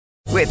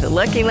With the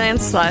Lucky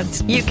Land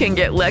Slots, you can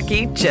get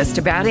lucky just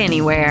about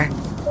anywhere.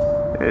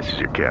 This is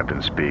your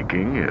captain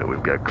speaking.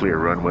 We've got clear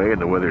runway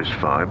and the weather's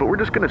fine, but we're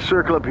just going to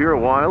circle up here a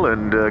while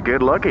and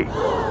get lucky.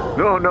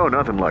 No,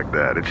 nothing like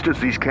that. It's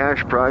just these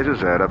cash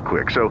prizes add up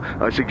quick. So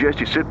I suggest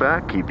you sit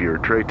back, keep your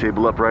tray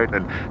table upright,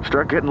 and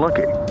start getting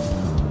lucky.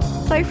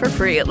 Play for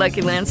free at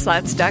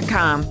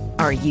LuckyLandSlots.com.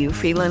 Are you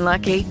feeling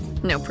lucky?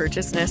 No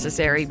purchase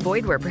necessary.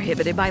 Void where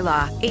prohibited by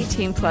law.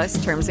 18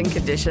 plus terms and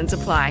conditions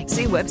apply.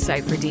 See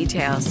website for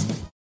details.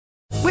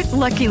 With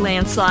Lucky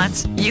Land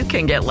Slots, you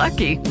can get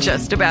lucky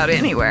just about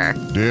anywhere.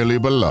 Dearly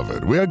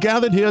beloved, we are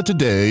gathered here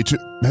today to...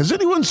 Has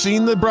anyone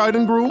seen the bride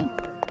and groom?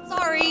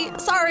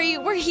 Sorry,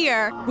 we're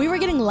here. We were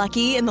getting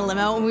lucky in the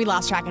limo and we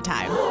lost track of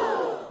time.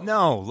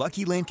 No,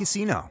 Lucky Land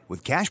Casino,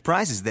 with cash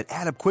prizes that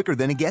add up quicker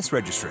than a guest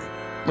registry.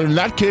 In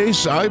that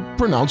case, I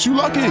pronounce you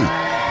lucky.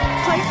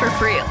 Play for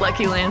free at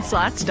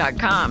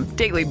LuckyLandSlots.com.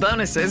 Daily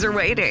bonuses are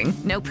waiting.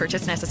 No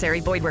purchase necessary.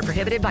 Void where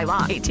prohibited by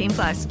law. 18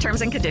 plus.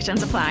 Terms and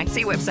conditions apply.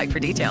 See website for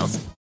details.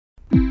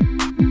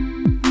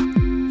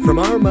 From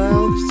our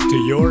mouths to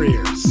your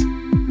ears,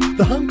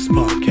 the Hunks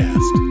Podcast.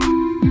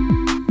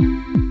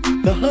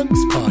 The Hunks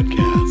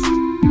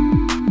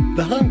Podcast.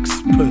 The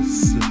Hunks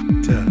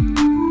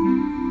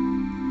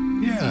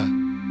Yeah.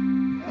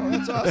 Oh,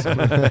 that's awesome.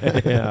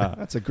 Yeah.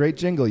 That's a great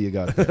jingle you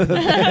got.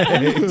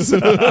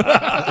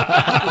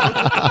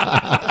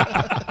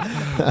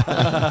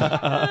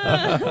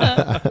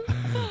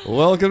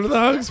 Welcome to the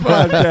Hunks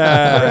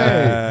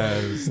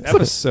Podcast.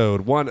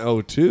 Episode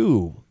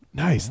 102.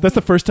 Nice. That's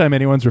the first time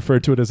anyone's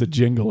referred to it as a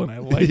jingle, and I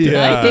like it.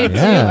 I did too.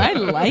 I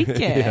like it.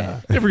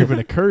 Yeah. Never even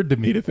occurred to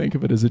me to think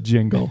of it as a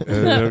jingle.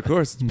 And of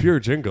course, it's pure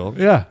jingle.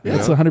 Yeah,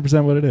 that's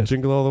 100% what it is.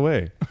 Jingle all the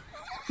way.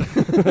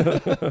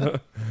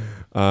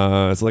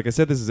 So like I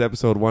said, this is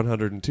episode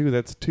 102.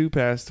 That's 2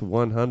 past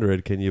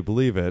 100. Can you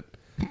believe it?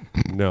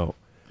 No.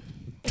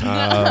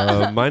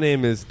 My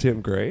name is Tim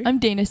Gray. I'm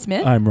Dana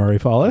Smith. I'm Rory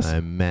Follis.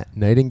 I'm Matt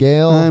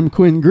Nightingale. I'm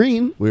Quinn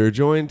Green. We're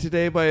joined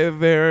today by a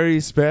very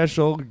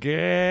special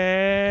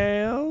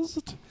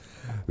guest,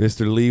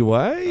 Mr. Lee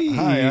White.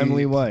 Hi, I'm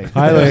Lee White.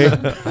 Hi, Lee.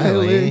 Hi,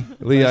 Lee.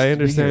 Lee, Nice I to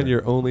understand be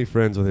here. you're only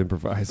friends with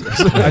improvisers.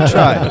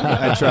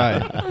 I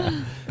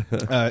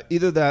try.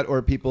 Either that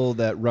or people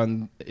that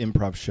run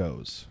improv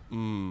shows.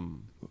 Maybe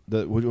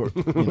Yeah,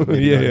 not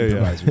yeah.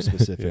 improvisers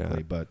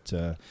specifically, Yeah. but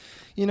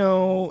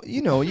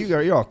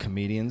you're all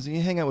comedians.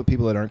 You hang out with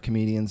people that aren't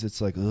comedians.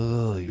 It's like,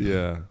 ugh.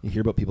 Yeah. You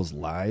hear about people's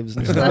lives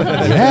and stuff.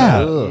 Yeah.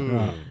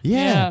 Ugh.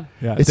 Yeah.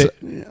 Yeah, It's,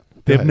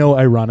 they have no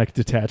ironic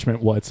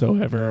detachment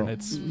whatsoever, and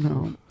it's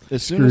no.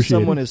 As soon as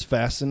someone excruciating. is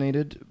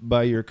fascinated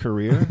by your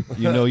career,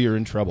 you know you're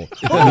in trouble.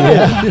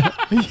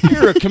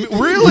 You're a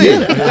really?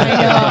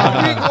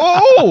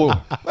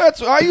 Oh,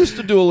 I used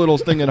to do a little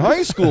thing in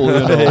high school. You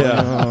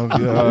know? Oh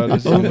God,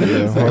 this is gonna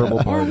be a horrible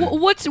Or party.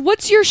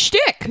 what's your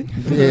shtick?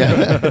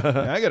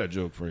 Yeah. I got a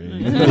joke for you.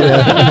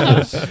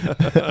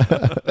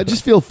 I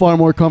just feel far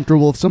more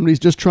comfortable if somebody's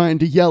just trying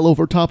to yell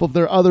over top of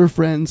their other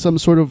friend some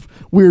sort of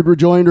weird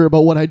rejoinder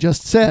about what I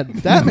just said.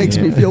 That makes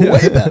me feel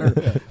way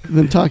better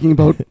than talking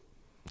about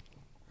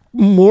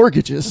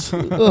mortgages.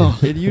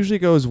 Ugh. It usually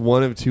goes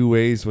one of two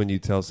ways when you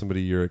tell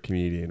somebody you're a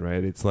comedian,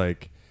 right? It's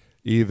like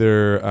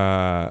either,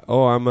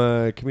 oh, I'm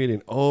a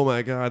comedian. Oh,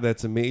 my God,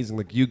 that's amazing.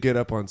 Like, you get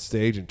up on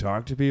stage and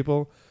talk to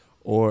people.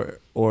 Or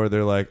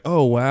they're like,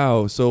 oh,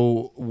 wow,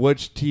 so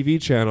which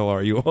TV channel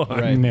are you on?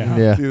 Right. Yeah.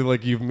 Yeah. Either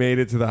like you've made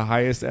it to the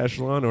highest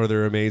echelon, or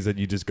they're amazed that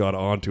you just got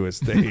onto a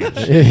stage.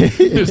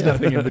 There's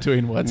nothing in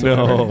between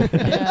whatsoever. No.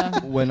 Yeah.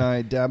 When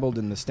I dabbled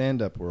in the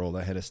stand-up world,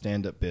 I had a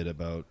stand-up bit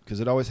about, because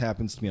it always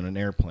happens to me on an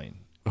airplane.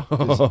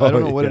 'Cause I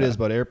don't know what it is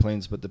about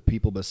airplanes, but the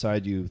people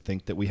beside you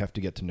think that we have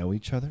to get to know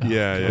each other.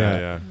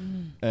 Yeah.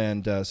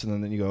 And so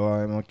then you go, oh,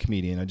 I'm a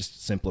comedian. I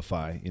just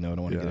simplify, I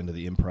don't want to get into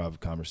the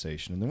improv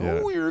conversation. And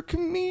they're, oh, you're a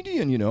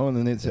comedian, And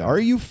then they say, are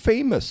you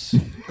famous?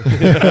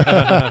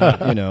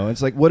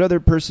 It's like, what other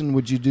person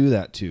would you do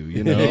that to?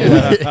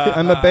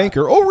 I'm a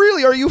banker. Oh,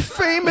 really? Are you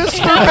famous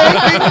for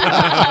banking?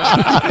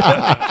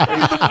 Are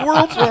you the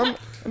world's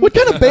What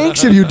kind of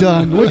banks have you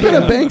done? What kind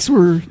of banks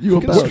were you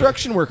about?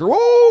 construction worker?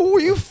 Oh,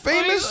 were you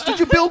famous? Did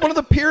you build one of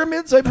the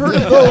pyramids? I've heard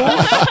of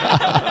those.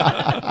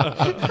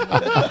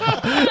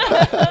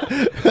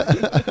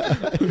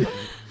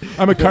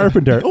 I'm a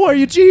carpenter. Oh, are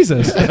you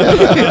Jesus? You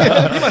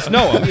must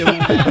know him.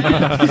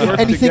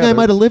 Anything I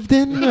might have lived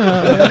in?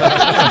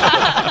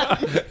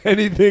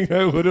 Anything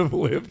I would have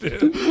lived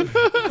in.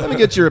 Let me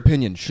get your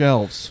opinion.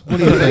 Shelves. What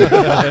do you think?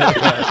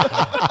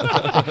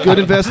 Good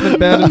investment,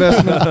 bad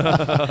investment?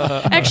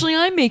 Actually,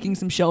 I'm making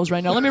some shelves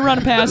right now. Let me run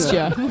it past you.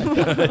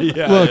 Look,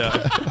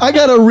 I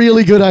got a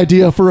really good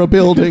idea for a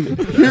building.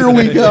 Here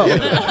we go.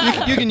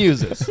 You can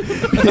use this.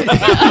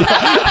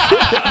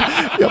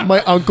 Yeah,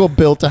 my uncle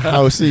built a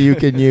house that you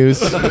can use.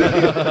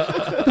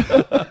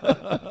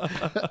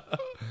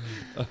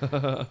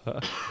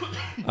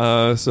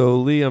 So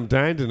Lee, I'm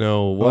dying to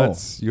know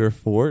what's your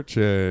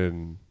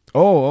fortune.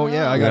 Oh,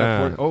 yeah, I got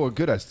Yeah. a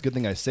good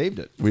thing I saved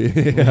it.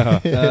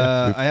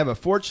 I have a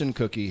fortune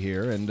cookie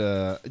here, and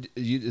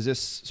is this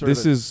sort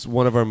This of is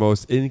one of our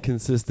most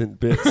inconsistent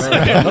bits in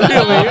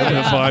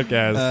the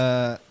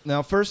podcast.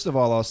 now, first of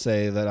all, I'll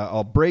say that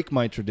I'll break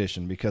my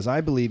tradition because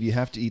I believe you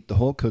have to eat the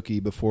whole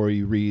cookie before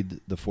you read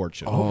the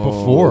fortune.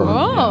 Before.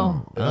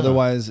 Oh.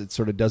 Otherwise, it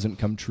sort of doesn't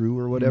come true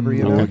or whatever,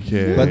 you know.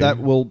 Okay. But that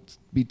will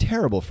be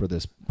terrible for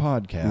this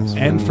podcast.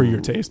 And for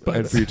your taste buds.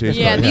 And for your taste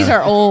Yeah, buds. these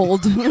are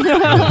old. Thank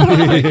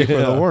you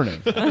for the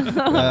warning.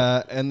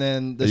 And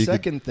then the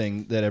second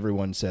thing that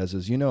everyone says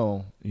is,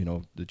 the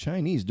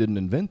Chinese didn't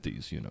invent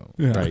these, Yeah.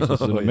 Right. This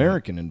is an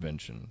American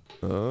invention.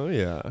 Oh,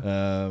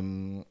 yeah.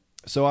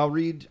 So I'll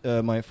read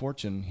my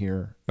fortune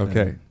here.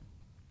 Okay.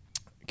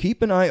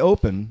 Keep an eye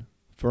open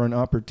for an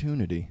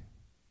opportunity.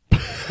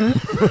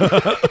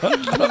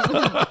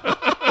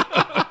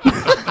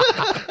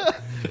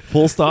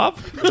 Full stop?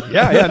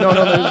 Yeah, no,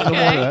 there's no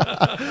more to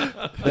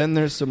that. Then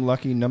there's some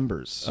lucky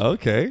numbers.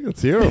 Okay,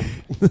 let's hear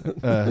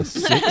them.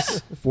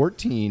 6,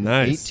 14,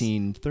 Nice.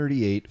 18,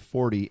 38,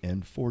 40,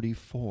 and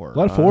 44. A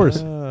lot of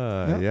fours. Yeah,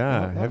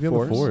 a lot heavy of on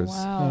the fours. fours.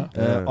 Wow.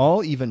 Yeah.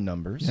 All even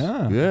numbers.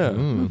 Yeah. Yeah.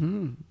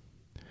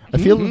 I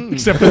feel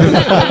Except for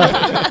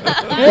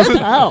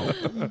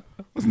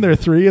wasn't there a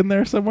 3 in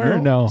there somewhere?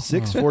 No.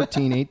 6,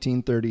 14,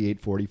 18, 38,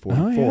 40,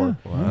 44. Oh, yeah.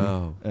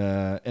 Wow.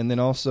 And then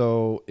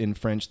also in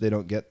French, they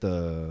don't get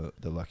the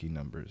lucky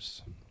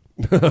numbers.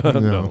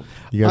 no.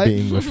 You got to be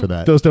English for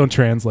that. Those don't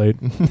translate.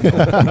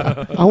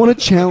 I want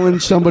to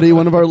challenge somebody,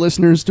 one of our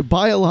listeners, to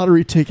buy a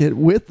lottery ticket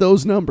with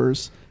those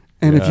numbers.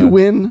 And if you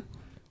win,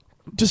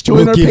 just join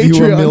We'll our give Patreon.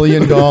 you $1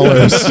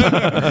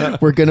 million.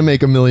 We're going to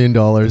make $1 million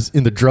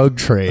in the drug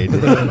trade.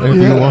 If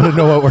you want to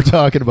know what we're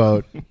talking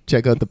about,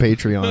 check out the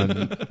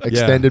Patreon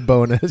extended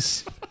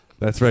bonus.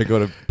 That's right. Go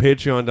to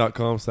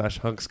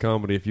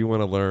patreon.com/hunkscomedy if you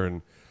want to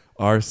learn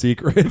our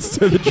secrets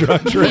to the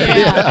drug trade.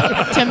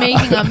 Yeah, to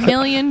making $1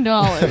 million.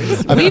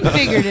 We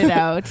figured it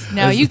out.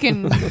 Now you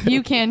can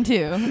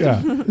too.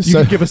 Yeah. You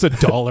can give us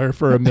 $1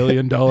 for $1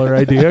 million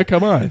idea.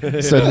 Come on.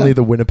 Suddenly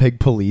the Winnipeg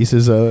Police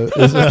is a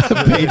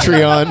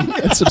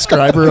Patreon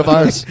subscriber of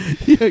ours.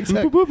 Yeah,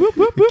 exactly.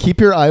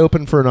 Keep your eye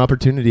open for an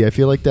opportunity. I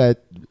feel like that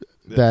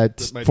might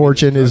be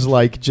fortune the is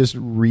like just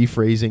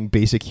rephrasing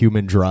basic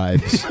human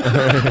drives.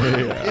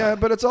 Yeah,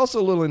 but it's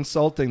also a little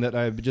insulting that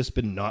I've just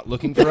been not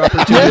looking for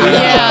opportunity.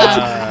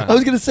 Yeah. I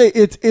was going to say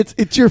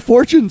it's your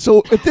fortune.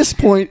 So at this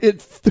point,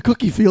 the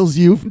cookie feels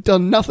you've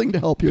done nothing to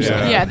help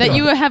yourself. Yeah, that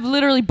you have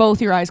literally both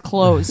your eyes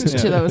closed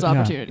to those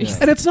opportunities.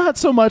 And it's not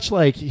so much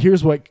like,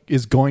 here's what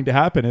is going to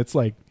happen. It's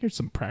like, here's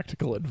some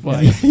practical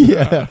advice.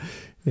 Yeah.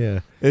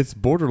 Yeah. It's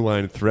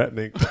borderline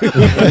threatening.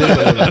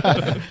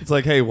 It's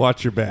like, hey,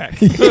 watch your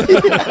back.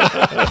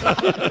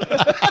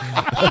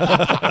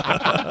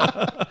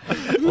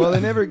 Well, they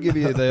never give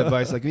you the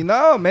advice like,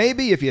 no,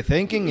 maybe if you're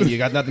thinking and you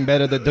got nothing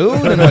better to do,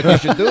 then what you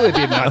should do if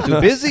you're not too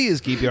busy is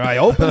keep your eye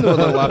open to a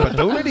little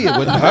opportunity. It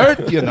wouldn't hurt,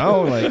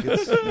 Like,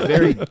 it's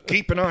very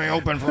keep an eye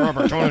open for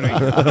opportunity.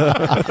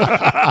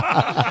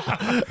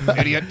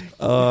 Idiot.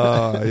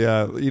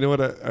 Yeah. You know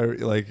what? I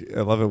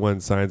love it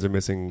when signs are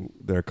missing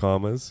their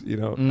commas,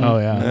 Oh,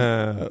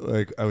 yeah.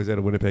 Like I was at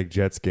a Winnipeg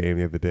Jets game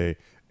the other day,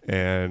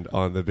 and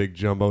on the big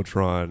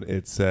Jumbotron,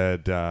 it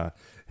said,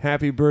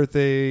 happy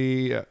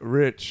birthday,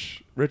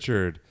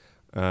 Richard.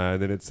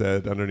 And then it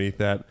said underneath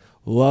that,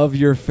 love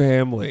your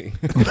family.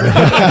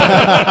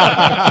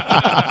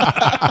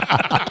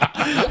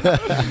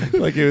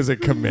 Like it was a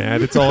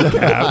command. It's all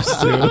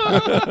caps, too.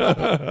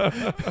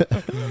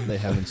 They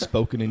haven't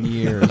spoken in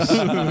years.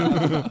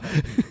 And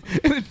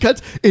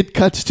it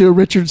cuts to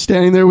Richard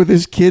standing there with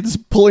his kids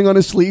pulling on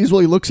his sleeves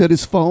while he looks at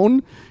his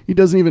phone. He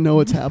doesn't even know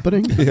what's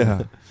happening.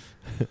 Yeah.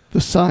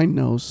 The sign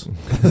knows.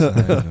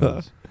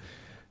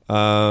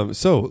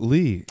 So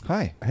Lee.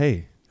 Hi.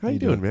 Hey. How you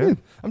doing, man?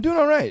 I'm doing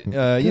all right.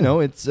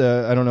 It's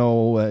I don't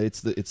know.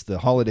 It's the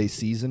holiday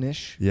season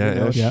ish.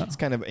 Yeah. It's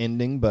kind of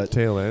ending, but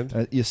Tail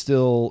end. you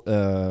still.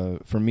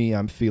 For me,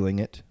 I'm feeling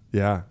it.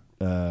 Yeah.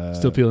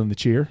 Still feeling the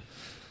cheer?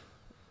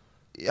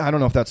 I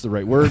don't know if that's the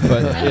right word,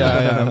 but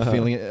yeah, I'm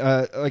feeling it.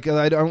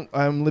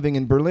 I'm living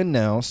in Berlin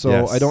now, so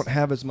Yes. I don't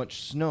have as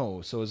much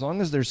snow. So as long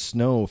as there's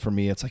snow for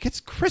me, it's like it's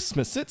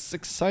Christmas. It's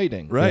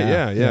exciting. Right.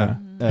 Yeah.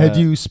 Had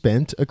you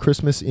spent a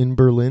Christmas in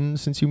Berlin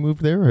since you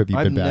moved there, or have you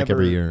been back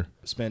every year?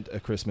 Spent a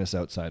Christmas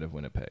outside of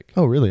Winnipeg.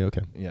 Oh, really?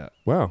 Okay. Yeah.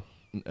 Wow.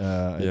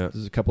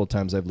 There's a couple of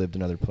times I've lived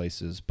in other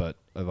places, but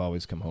I've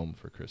always come home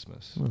for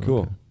Christmas. Oh, Cool.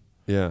 okay.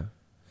 Yeah.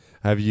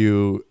 Have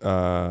you?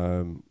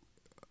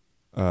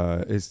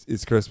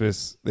 Is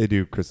Christmas? They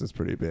do Christmas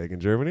pretty big in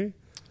Germany.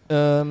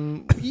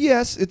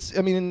 Yes, it's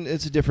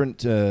a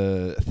different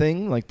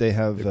thing. Like they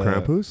have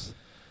Krampus.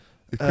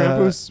 Is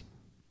Krampus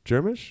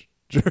Germish?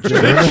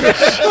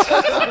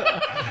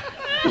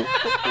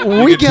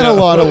 We get a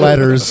lot of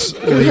letters.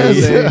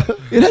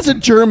 It has a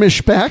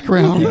Germish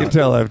background You can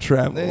tell I've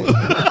traveled.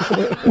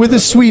 with a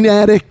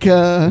Swedish.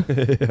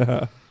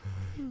 Yeah.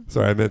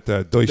 Sorry, I meant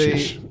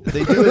Deutschish.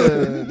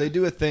 they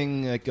do a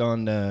thing like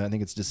on I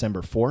think it's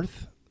December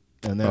 4th.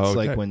 And that's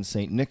Okay. like when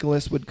St.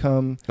 Nicholas would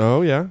come.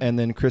 Oh, yeah. And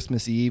then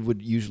Christmas Eve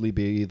would usually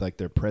be like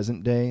their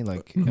present day.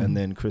 Like, and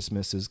then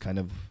Christmas is kind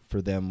of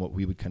for them what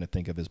we would kind of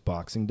think of as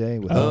Boxing Day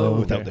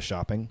without the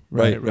shopping.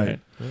 Right.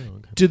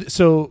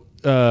 Oh,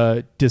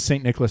 okay. Does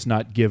St. Nicholas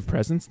not give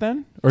presents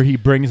then? Or he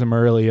brings them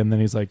early and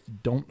then he's like,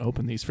 don't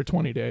open these for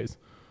 20 days?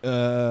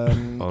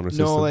 Honor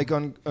system. No, like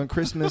on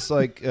Christmas,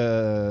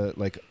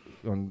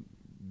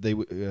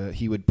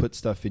 he would put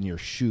stuff in your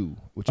shoe,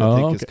 which I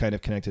think is kind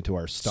of connected to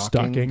our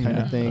stocking kind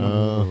of thing.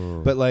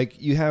 Oh. But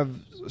like you have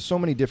so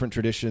many different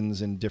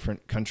traditions in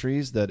different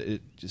countries that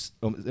it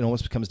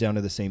almost comes down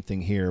to the same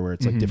thing here, where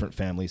it's like different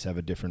families have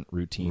a different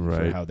routine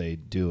for how they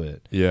do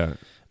it. Yeah.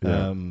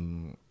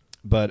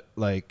 But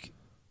like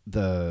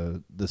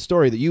the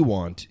story that you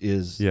want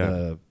is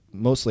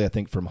mostly I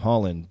think from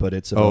Holland, but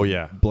it's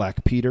about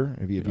Black Peter.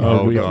 Have you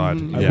God.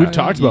 We've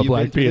talked about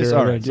Black Peter.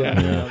 All right, so,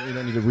 we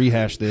don't need to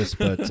rehash this,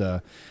 but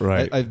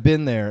I've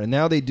been there, and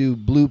now they do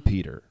Blue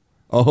Peter.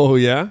 Oh,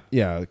 yeah?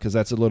 Yeah, because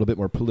that's a little bit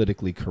more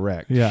politically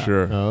correct. Yeah.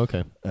 Sure. Oh,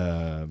 okay.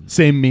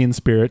 Same mean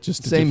spirit,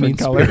 just a Same different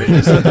mean color. spirit,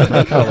 just a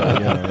different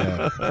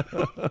color.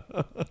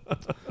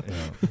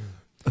 Yeah.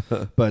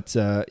 But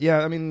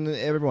I mean,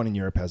 everyone in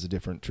Europe has a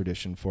different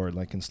tradition for it.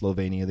 Like in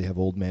Slovenia, they have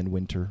Old Man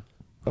Winter.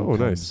 Oh,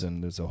 nice.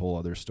 And there's a whole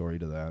other story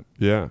to that.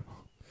 Yeah.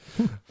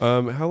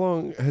 How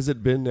long has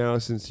it been now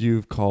since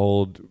you've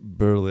called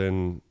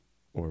Berlin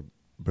or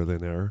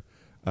Berliner?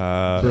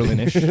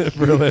 Berlinish.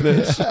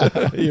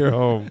 Berlinish. Your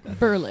home.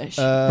 Burlish.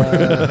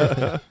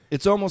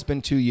 It's almost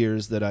been 2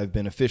 years that I've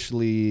been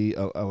officially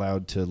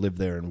allowed to live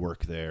there and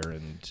work there.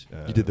 And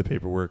you did the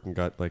paperwork and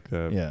got like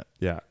the...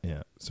 Yeah.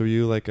 So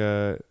you like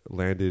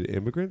landed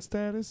immigrant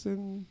status?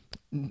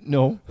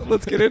 No.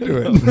 Let's get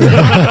into it.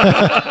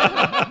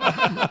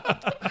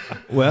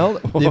 Well,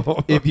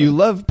 if you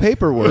love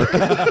paperwork, you're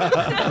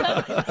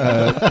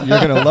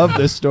going to love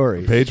this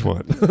story. Page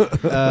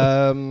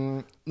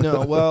 1.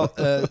 No, well,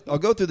 I'll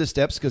go through the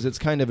steps because it's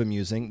kind of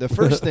amusing. The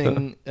first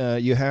thing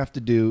you have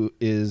to do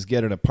is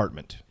get an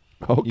apartment.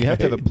 Okay. You have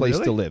to have a place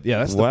to live. Yeah,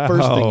 that's Wow. the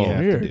first thing you have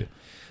Weird. to do.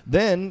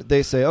 Then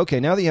they say, okay,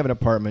 now that you have an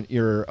apartment,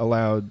 you're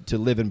allowed to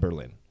live in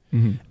Berlin.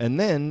 Mm-hmm. And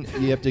then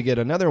you have to get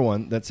another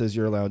one that says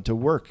you're allowed to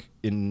work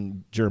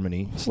in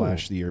Germany /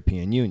 the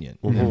European Union.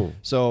 Mm-hmm.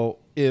 So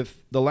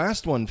if the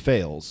last one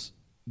fails,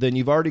 then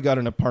you've already got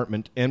an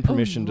apartment and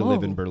permission to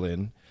live in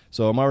Berlin.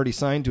 So I'm already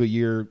signed to a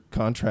year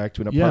contract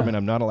to an apartment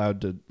I'm not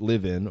allowed to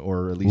live in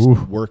or at least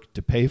work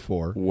to pay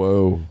for.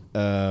 Whoa.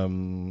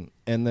 And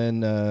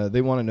then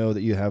they want to know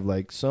that you have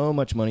like so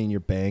much money in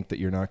your bank that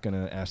you're not going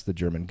to ask the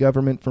German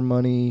government for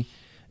money.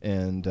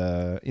 And,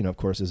 of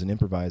course, as an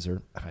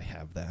improviser, I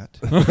have that.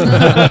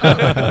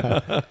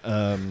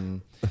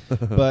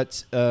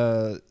 But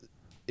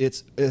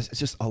it's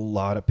just a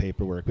lot of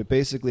paperwork. But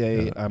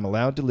basically, I'm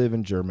allowed to live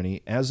in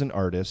Germany as an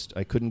artist.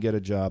 I couldn't get a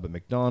job at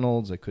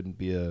McDonald's. I couldn't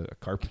be a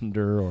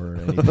carpenter or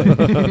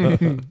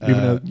anything. Even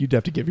though you'd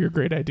have to give your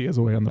great ideas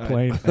away on the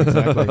plane.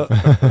 Exactly.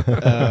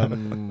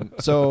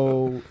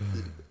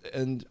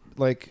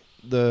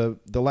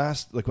 The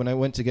last, like when I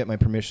went to get my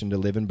permission to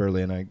live in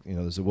Berlin,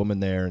 there's a woman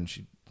there and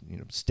she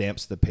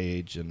stamps the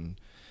page and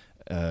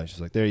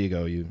she's like, there you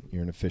go, you're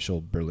an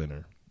official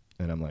Berliner.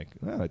 And I'm like,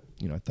 I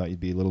thought you'd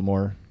be a little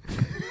more a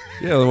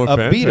little more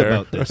upbeat fanfare.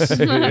 about this.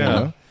 You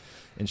know?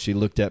 And she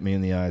looked at me in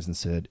the eyes and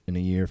said, in a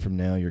year from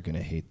now, you're going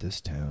to hate this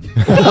town.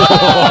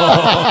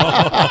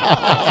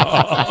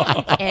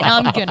 And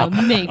I'm going to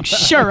make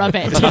sure of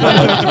it.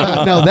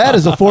 Now that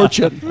is a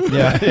fortune.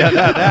 That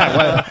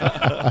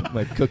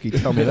my cookie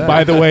tell me that.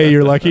 By the way,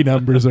 your lucky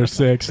numbers are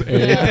 6,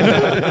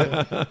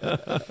 8.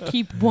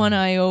 Keep one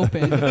eye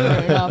open for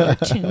an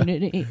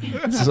opportunity.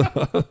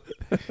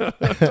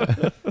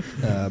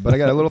 But I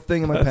got a little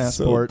thing in my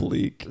passport so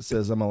bleak. that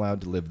says I'm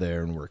allowed to live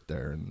there and work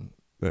there and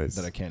Nice.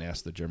 that I can't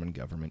ask the German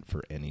government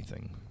for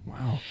anything.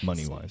 Wow.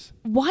 Money-wise.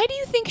 Why do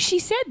you think she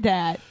said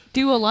that?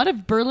 Do a lot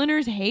of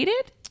Berliners hate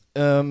it?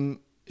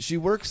 She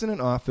works in an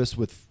office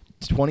with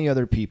 20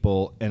 other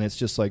people, and it's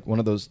just like one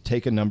of those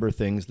take a number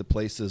things. The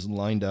place is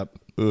lined up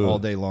all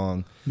day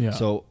long. Yeah.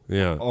 So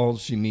all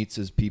she meets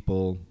is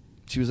people.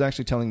 She was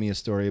actually telling me a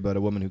story about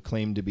a woman who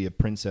claimed to be a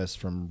princess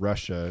from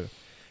Russia,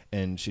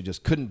 and she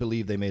just couldn't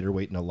believe they made her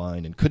wait in a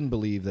line and couldn't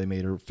believe they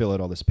made her fill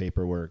out all this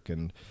paperwork.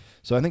 And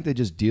so I think they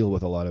just deal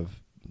with a lot of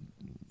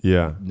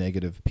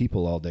negative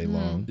people all day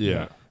long.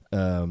 Yeah.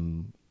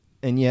 And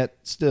yet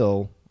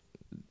still...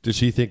 Does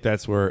she think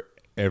that's where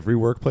every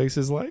workplace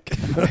is like?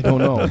 I don't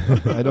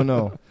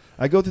know.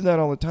 I go through that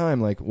all the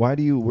time. Like, why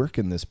do you work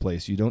in this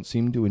place? You don't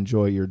seem to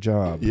enjoy your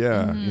job.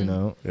 Yeah. You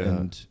know?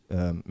 Yeah.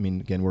 And,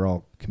 again, we're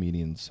all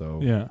comedians,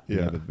 so we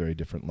have a very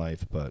different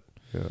life. But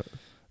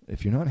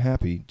if you're not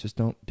happy, just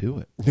don't do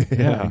it.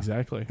 Yeah,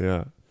 exactly.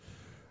 Yeah.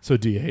 So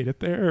do you hate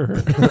it there?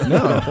 Or?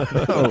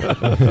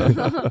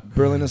 No.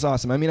 Berlin is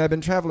awesome. I mean, I've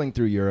been traveling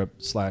through Europe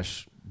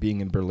 /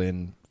 being in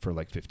Berlin for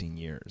like 15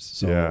 years.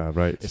 So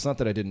it's not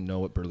that I didn't know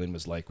what Berlin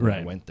was like when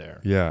I went there.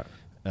 Yeah.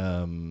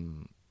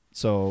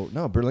 So,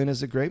 no, Berlin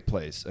is a great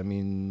place. I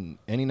mean,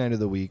 any night of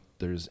the week,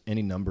 there's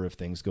any number of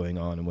things going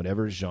on in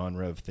whatever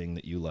genre of thing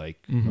that you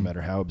like, no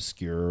matter how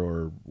obscure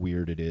or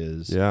weird it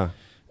is. Yeah.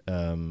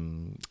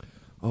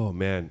 Oh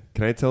man,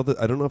 can I tell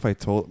I don't know if I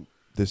told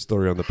this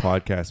story on the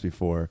podcast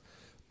before,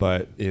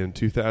 but in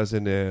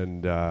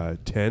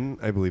 2010,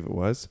 I believe it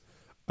was,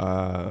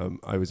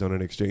 I was on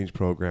an exchange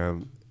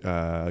program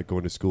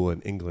going to school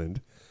in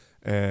England,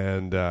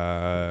 and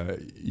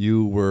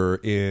you were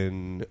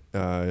in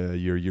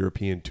your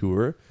European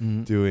tour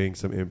doing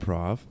some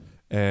improv,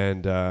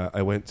 and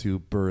I went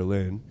to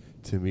Berlin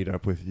to meet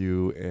up with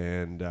you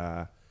and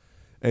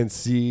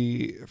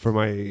see for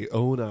my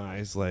own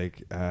eyes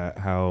like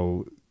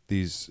how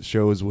these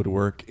shows would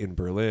work in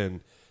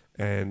Berlin.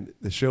 And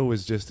the show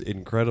was just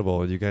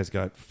incredible. You guys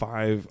got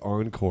 5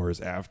 encores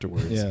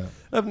afterwards. Yeah.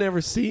 I've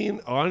never seen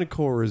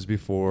encores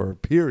before,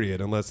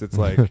 period, unless it's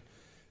like,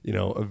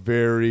 a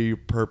very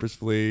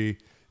purposefully,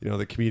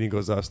 the comedian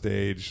goes off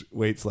stage,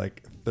 waits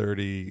like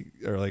 30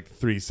 or like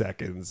 3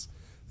 seconds.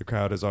 The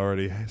crowd is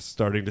already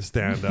starting to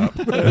stand up.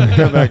 And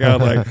come back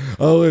out like,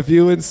 oh, if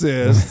you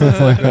insist.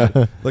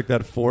 It's like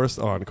that forced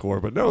encore.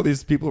 But no,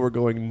 these people were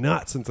going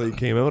nuts until you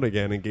came out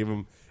again and gave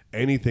them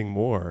anything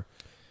more.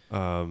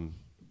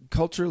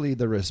 Culturally,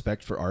 the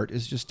respect for art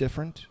is just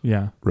different.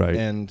 Yeah. Right.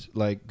 And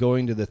like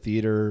going to the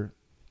theater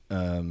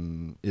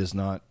is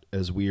not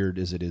as weird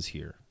as it is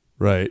here.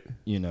 Right.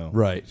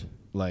 Right.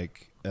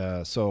 Like,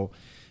 so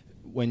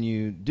when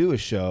you do a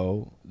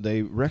show,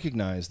 they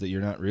recognize that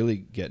you're not really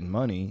getting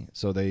money.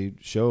 So they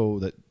show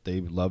that they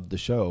loved the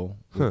show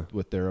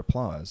with their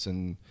applause.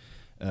 And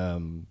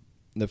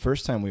the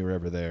first time we were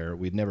ever there,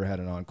 we'd never had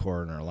an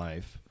encore in our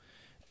life.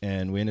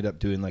 And we ended up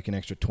doing like an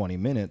extra 20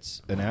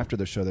 minutes. And after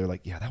the show, they're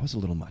like, yeah, that was a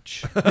little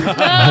much.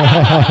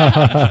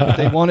 But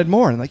they wanted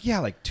more. And I'm like, yeah,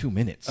 like 2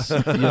 minutes.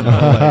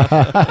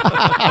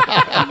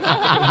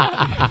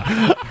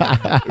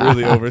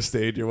 Really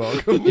overstayed your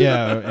welcome.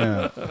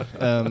 Yeah.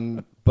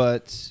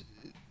 But,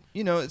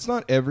 it's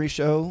not every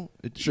show.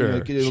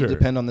 It'll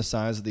depend on the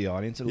size of the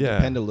audience. It'll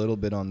depend a little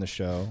bit on the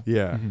show.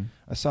 Yeah. Mm-hmm.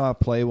 I saw a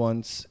play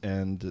once,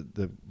 and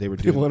they were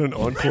doing... They want an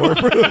encore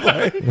for the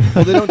play?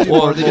 Well, they don't do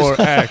more. They just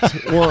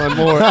act. One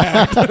more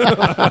act.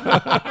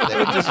 They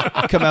would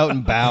just come out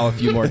and bow a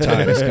few more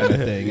times kind of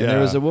thing. And there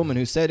was a woman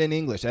who said in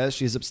English, as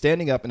she's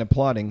standing up and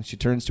applauding, she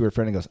turns to her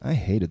friend and goes, I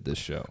hated this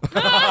show.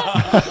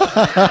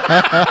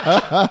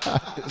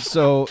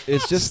 So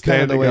it's just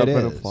kind of the way it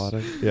is.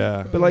 Applauding.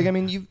 Yeah. But like, I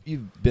mean,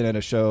 you've been at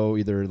a show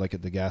either like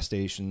at the gas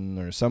station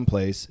or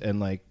someplace, and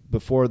like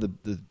before the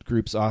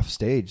group's off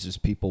stage, there's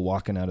people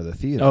walking out of the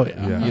theater. Oh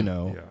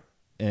yeah.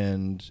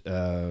 And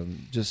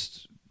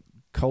just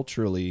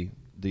culturally,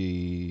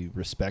 the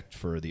respect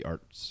for the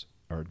arts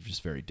are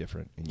just very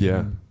different.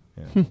 Yeah.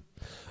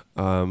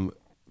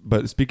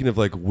 But speaking of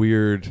like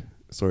weird,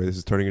 sorry, this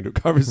is turning into a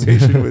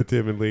conversation with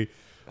Tim and Lee.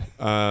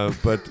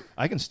 But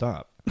I can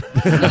stop.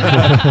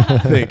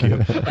 Thank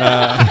you.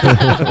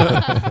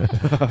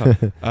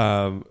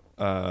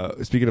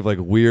 Speaking of like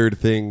weird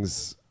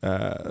things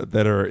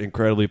that are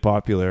incredibly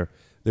popular,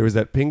 there was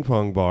that ping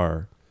pong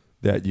bar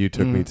that you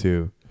took me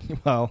to.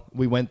 Well,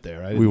 we went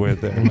there. We went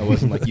there. I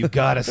wasn't like, you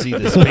gotta see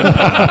this ping pong.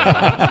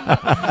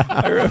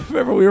 I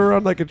remember we were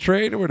on like a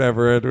train or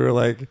whatever, and we were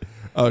like,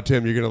 oh,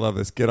 Tim, you're going to love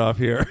this. Get off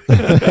here.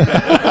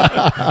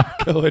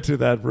 Go into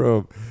that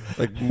room.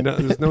 Like,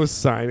 there's no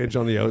signage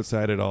on the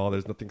outside at all.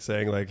 There's nothing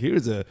saying, like,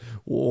 here's a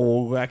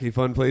wacky,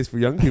 fun place for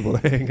young people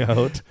to hang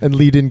out. And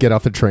Lee didn't get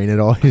off the train at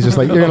all. He's just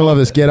like, you're going to love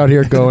this. Get out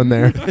here. Go in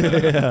there.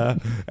 Yeah.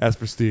 Ask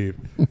for Steve.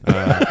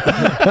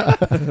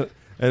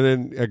 And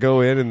then I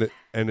go in,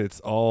 and it's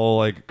all,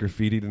 like,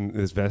 graffitied in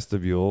this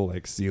vestibule,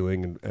 like,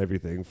 ceiling and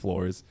everything,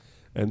 floors.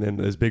 And then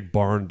this big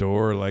barn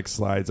door, like,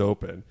 slides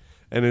open.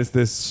 And it's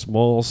this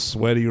small,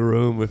 sweaty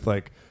room with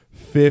like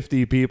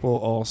 50 people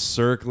all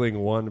circling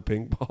one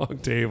ping pong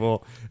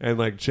table and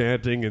like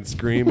chanting and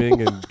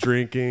screaming and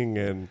drinking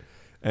and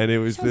it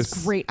was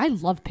Sounds great. I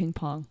love ping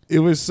pong. It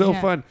was so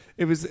fun.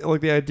 It was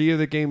like the idea of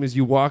the game is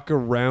you walk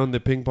around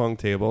the ping pong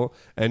table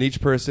and each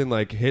person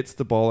like hits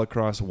the ball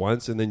across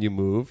once and then you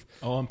move.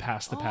 Oh, and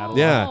pass the paddle.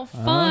 Yeah. Oh,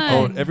 fun.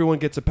 Oh, everyone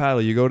gets a paddle.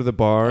 You go to the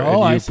bar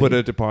and you put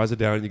a deposit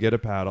down and you get a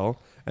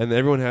paddle. And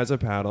everyone has a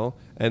paddle.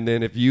 And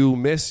then if you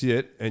miss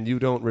it and you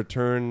don't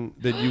return,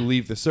 then you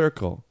leave the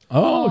circle.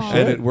 Oh,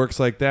 shit. And it works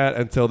like that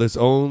until there's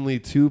only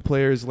 2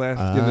 players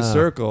left in the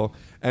circle.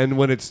 And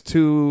when it's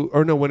 3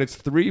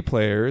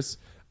 players,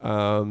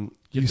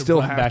 you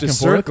still have to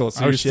circle.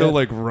 So you're still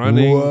like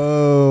running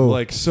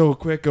like so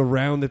quick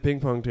around the ping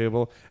pong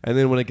table. And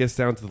then when it gets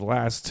down to the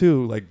last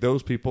 2, like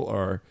those people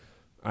are...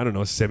 I don't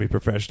know,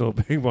 semi-professional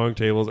ping pong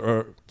tables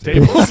or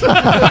tables.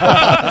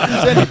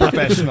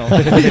 Semi-professional.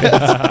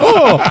 Yes.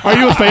 Oh, are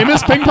you a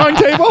famous ping pong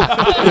table?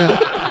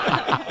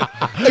 Yeah.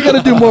 I got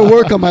to do more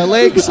work on my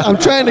legs. I'm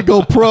trying to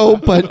go pro,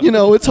 but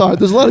it's hard.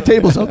 There's a lot of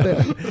tables out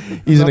there.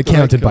 He's an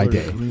accountant by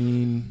day.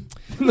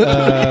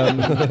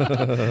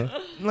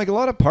 Like a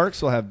lot of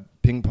parks will have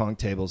ping pong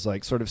tables,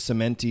 like sort of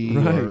cementy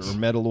or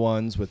metal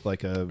ones with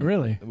like a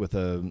really with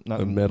a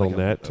metal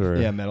net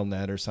or metal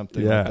net or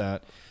something like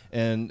that.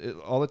 And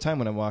all the time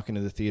when I'm walking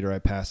to the theater, I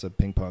pass a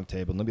ping pong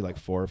table, and there'll be like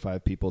 4 or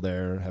 5 people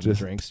there having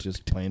drinks,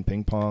 just playing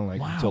ping pong, like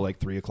until like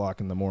 3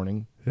 o'clock in the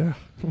morning. Yeah.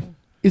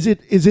 Is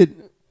it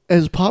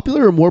as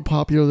popular or more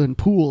popular than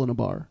pool in a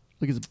bar?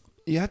 Like,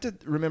 you have to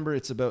remember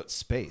it's about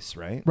space,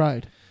 right?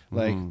 Right.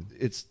 Like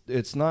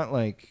it's not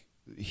like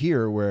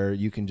here where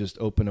you can just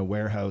open a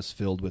warehouse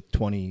filled with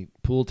 20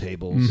 pool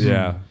tables.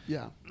 Yeah.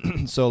 Yeah.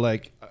 So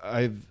like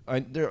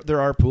there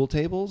are pool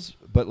tables,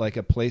 but like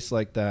a place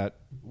like that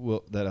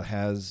that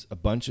has a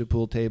bunch of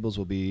pool tables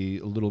will be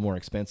a little more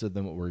expensive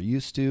than what we're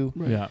used to.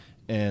 Right. Yeah.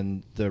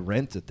 And the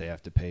rent that they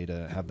have to pay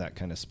to have that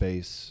kind of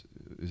space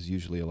is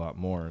usually a lot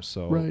more.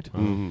 So Right.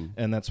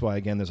 And that's why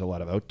again there's a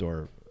lot of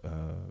outdoor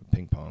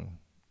ping pong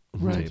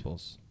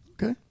tables.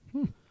 Okay.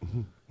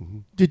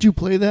 Did you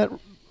play that?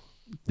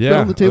 Yeah.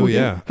 Around the table oh, game?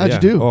 yeah. How'd yeah.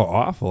 you do? Oh,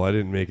 awful. I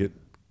didn't make it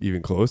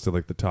even close to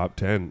like the top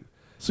 10.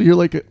 So you're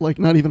like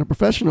not even a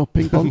professional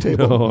ping pong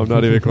table. No, I'm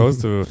not even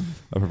close to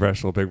a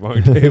professional ping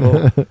pong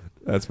table.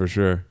 That's for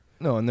sure.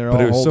 No, and they're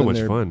But all it was so holding much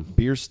their fun.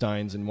 beer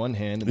steins in one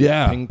hand and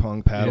Yeah. the ping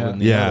pong paddle in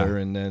the Yeah. other,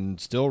 and then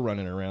still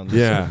running around the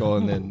Yeah. circle,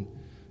 and then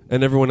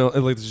And everyone else,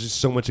 like, there's just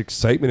so much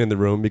excitement in the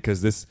room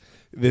because this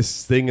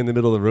thing in the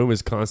middle of the room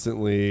is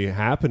constantly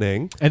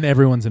happening. And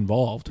everyone's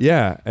involved.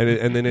 Yeah,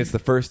 and then it's the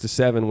first to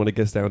 7 when it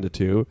gets down to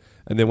 2,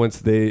 and then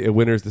once a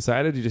winner's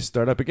decided, you just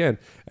start up again,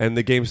 and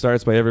the game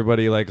starts by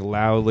everybody like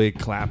loudly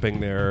clapping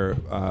their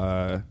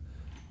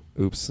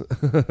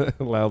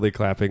loudly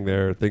clapping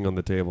their thing on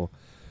the table.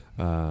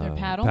 Their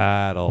paddle?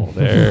 Paddle.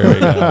 There we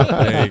go.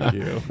 Thank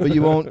you. But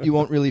you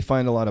won't really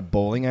find a lot of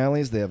bowling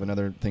alleys. They have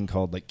another thing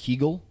called like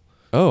Kegel.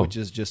 Oh. Which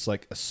is just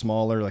like a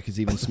smaller, like it's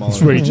even smaller.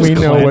 That's where you just We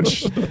know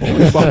clench what- the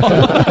bowling ball.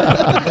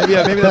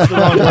 maybe that's the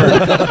wrong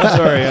word.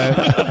 Sorry,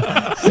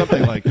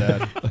 something like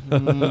that.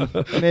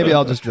 Maybe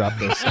I'll just drop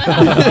this.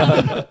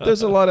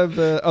 There's a lot of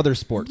other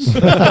sports.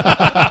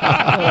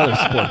 Other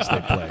sports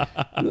they play.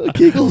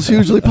 Kegel's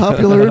hugely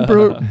popular in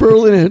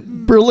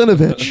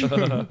Berlinovich.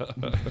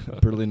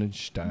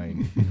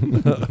 Berlinenstein.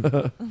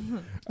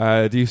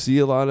 Do you see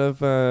a lot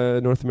of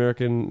North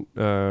American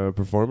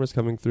performers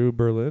coming through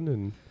Berlin?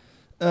 And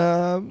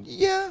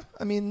Yeah,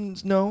 I mean,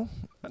 no.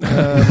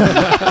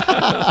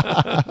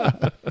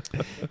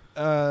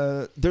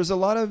 There's a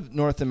lot of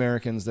North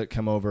Americans that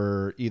come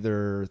over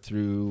either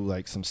through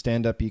like some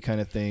stand-up-y kind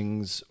of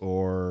things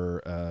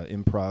or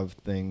improv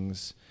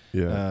things.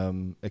 Yeah.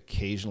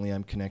 Occasionally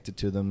I'm connected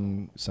to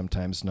them,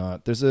 sometimes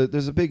not. There's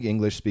a big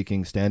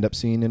English-speaking stand-up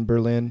scene in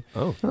Berlin.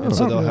 Oh. And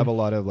so they'll have a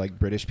lot of like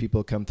British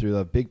people come through. They'll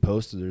have big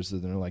posters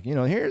and they're like,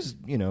 here's,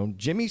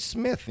 Jimmy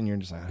Smith. And you're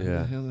just like,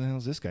 who the hell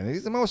is this guy?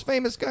 He's the most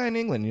famous guy in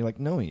England. And you're like,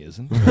 no, he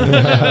isn't.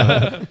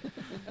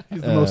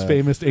 He's the most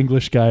famous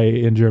English guy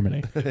in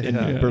Germany.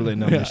 In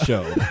Berlin on the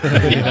show.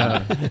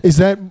 Is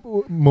that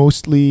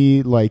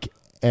mostly like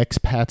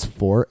expats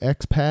for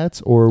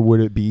expats, or would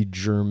it be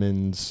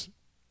Germans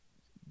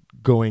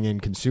going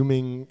and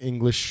consuming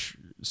English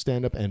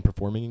stand-up and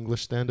performing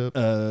English stand-up?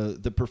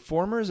 The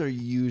performers are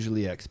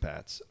usually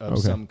expats of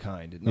some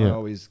kind. Not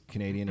always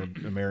Canadian or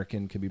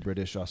American. Could be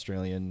British,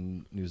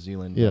 Australian, New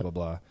Zealand, blah, blah,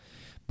 blah.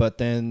 But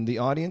then the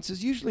audience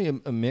is usually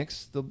a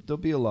mix. There'll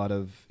be a lot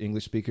of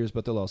English speakers,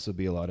 but there'll also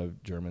be a lot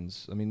of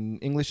Germans. I mean,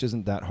 English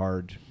isn't that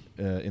hard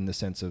Mm-hmm. in the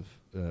sense of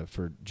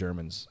for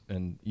Germans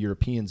and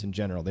Europeans in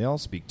general. They all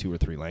speak 2 or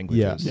 3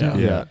 languages.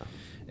 Yeah.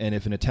 And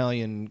if an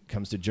Italian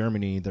comes to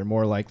Germany, they're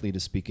more likely to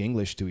speak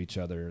English to each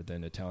other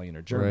than Italian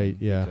or German, Right,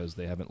 yeah. because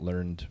they haven't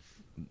learned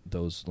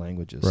those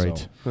languages.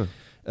 Right. So,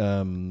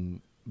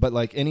 but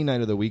like any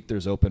night of the week,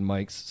 there's open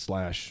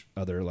mics /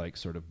 other like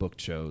sort of booked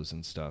shows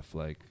and stuff.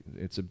 Like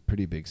it's a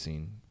pretty big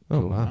scene.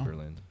 Oh, wow. in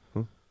Berlin.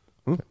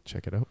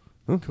 Check it out.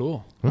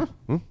 Cool.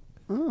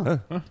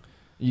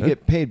 You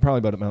get paid probably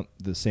about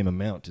the same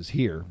amount as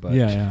here, but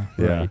Yeah.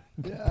 Yeah.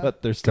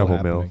 but there's still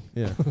Couple mil.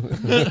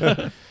 happening.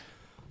 Yeah.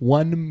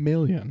 1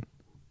 million.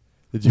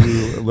 Did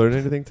you learn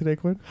anything today,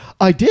 Quinn?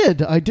 I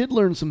did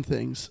learn some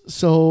things.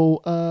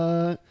 So,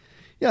 I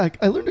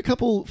learned a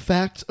couple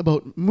facts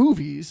about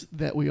movies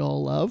that we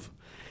all love.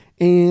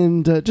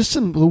 And just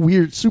some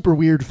super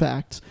weird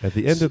facts. At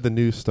the end of the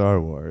new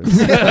Star Wars.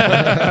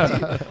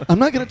 I'm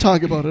not going to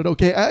talk about it,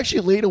 okay? I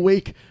actually laid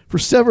awake for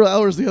several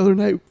hours the other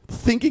night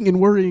thinking and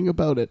worrying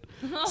about it.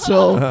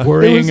 So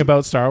Worrying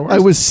about Star Wars? I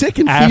was sick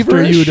and After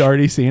feverish. you'd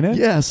already seen it?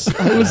 Yes.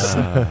 I was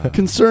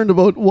concerned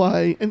about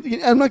why. And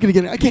I'm not going to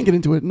get it. I can't get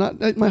into it.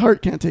 My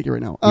heart can't take it right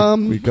now.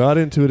 We got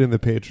into it in the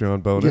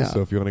Patreon bonus, Yeah.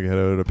 so if you want to get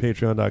over to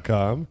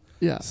patreon.com,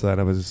 sign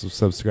up as a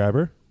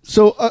subscriber.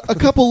 So a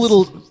couple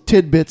little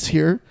tidbits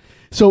here.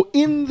 So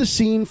in the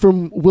scene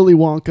from Willy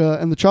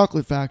Wonka and the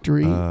Chocolate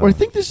Factory, or I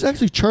think this is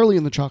actually Charlie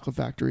and the Chocolate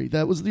Factory.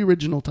 That was the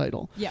original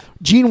title. Yeah.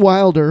 Gene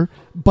Wilder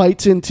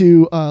bites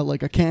into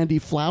like a candy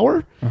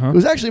flower. It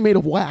was actually made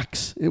of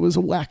wax. It was a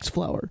wax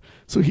flower.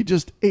 So he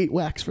just ate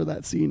wax for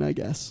that scene, I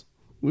guess,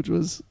 which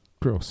was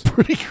Gross.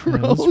 pretty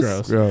gross.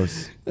 That's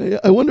gross.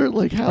 I wonder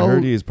like how... I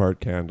heard he's part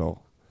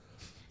candle.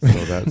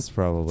 So that's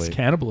probably... It's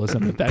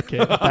cannibalism at that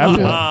kid.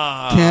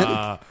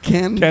 That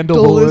point.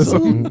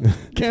 Cannibalism.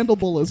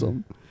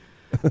 Cannibalism.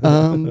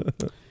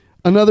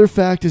 Another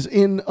fact is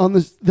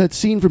that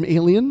scene from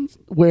Alien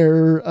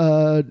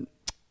where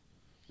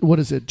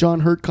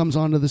John Hurt comes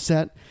onto the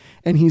set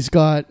and he's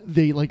got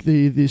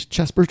this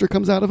chest burster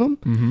comes out of him.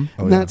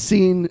 Mm-hmm. That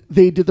scene,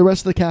 the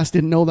rest of the cast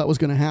didn't know that was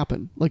going to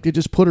happen. Like they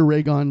just put a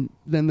rig on.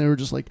 Then they were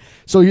just like,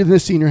 so in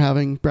this scene you're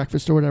having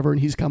breakfast or whatever, and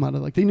he's come out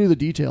of they knew the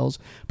details,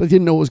 but they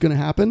didn't know what was going to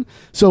happen.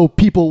 So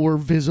people were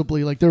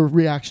visibly their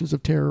reactions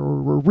of terror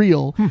were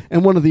real.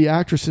 And one of the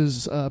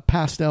actresses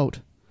passed out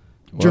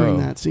during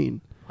that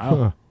scene.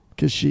 Wow.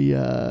 Because she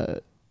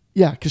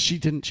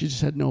didn't. She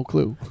just had no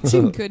clue.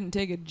 Tim couldn't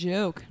take a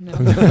joke. No.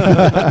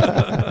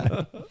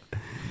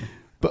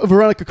 But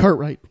Veronica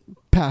Cartwright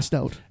passed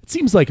out. It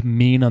seems like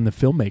mean on the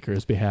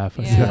filmmaker's behalf.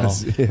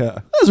 Yes. Yeah.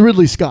 That was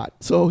Ridley Scott,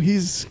 so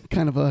he's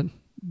kind of a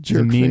jerk. He's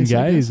a mean face,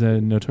 guy. He's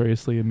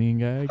notoriously a mean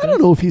guy. I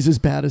don't know if he's as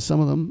bad as some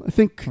of them. I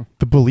think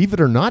The Believe It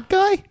or Not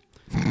guy?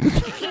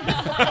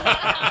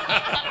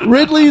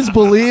 Ridley's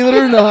Believe It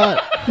or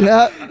Not.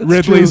 Yeah,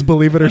 Ridley's true.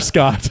 Believe It or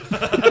Scott.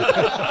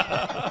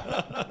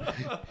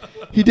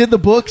 He did the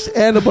books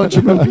and a bunch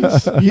of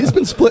movies. He's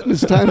been splitting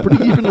his time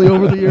pretty evenly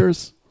over the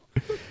years.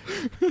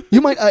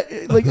 You might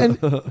and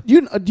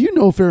do you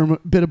know a fair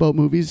bit about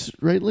movies,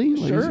 right, Lee?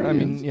 Sure. I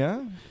mean,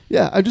 yeah.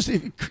 Yeah, I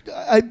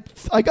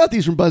got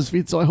these from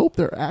BuzzFeed, so I hope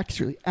they're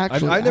actually.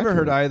 I've never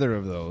heard either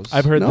of those.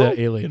 I've heard the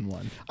Alien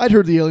one. I'd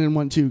heard the Alien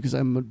one too because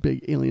I'm a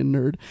big Alien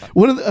nerd.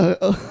 One of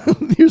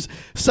the here's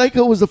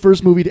Psycho was the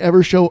first movie to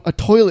ever show a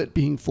toilet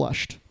being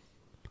flushed,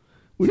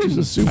 which is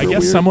a super. I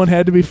guess weird. someone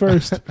had to be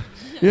first.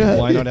 Yeah.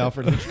 Why not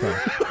Alfred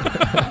Hitchcock?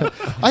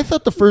 I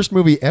thought the first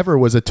movie ever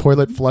was a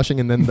toilet flushing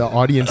and then the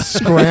audience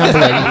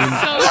scrambling.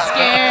 So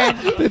scared.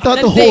 They thought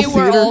that the whole they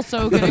theater were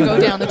also going to go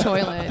down the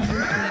toilet.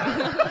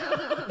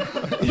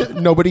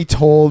 Nobody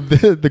told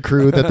the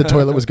crew that the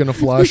toilet was going to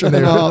flush, and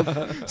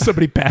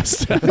Somebody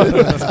passed out.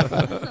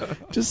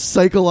 just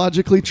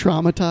psychologically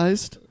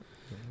traumatized.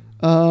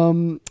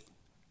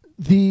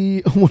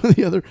 The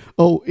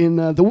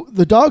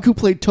dog who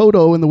played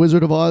Toto in The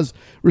Wizard of Oz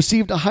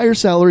received a higher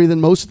salary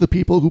than most of the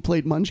people who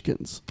played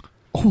Munchkins.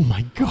 Oh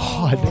my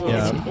God!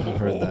 Yeah, I've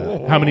heard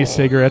that. How many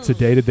cigarettes a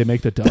day did they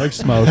make the dog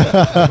smoke?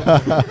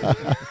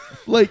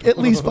 Like at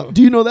least,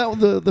 do you know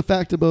that the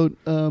fact about?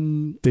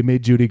 They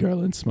made Judy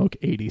Garland smoke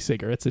 80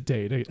 cigarettes a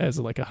day as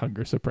like a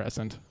hunger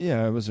suppressant.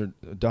 Yeah, it was a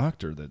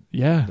doctor that.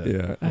 Yeah,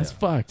 that's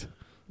fucked.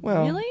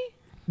 Well, Really?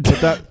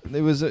 But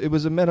it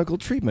was a medical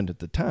treatment at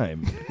the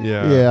time.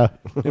 Yeah.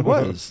 It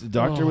was. The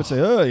doctor would say,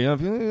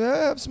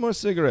 have some more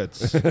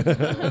cigarettes.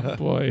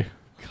 Boy.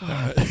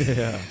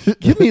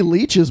 Give me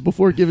leeches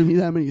before giving me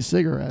that many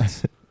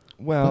cigarettes.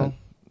 Well,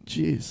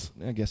 jeez.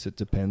 I guess it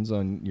depends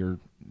on your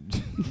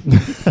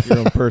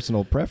own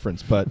personal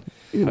preference, but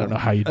I don't know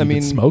how you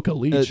even smoke a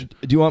leech. Do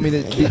you want me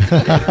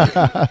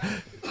to?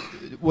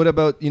 What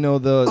about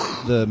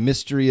the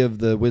mystery of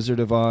the Wizard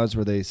of Oz,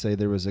 where they say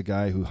there was a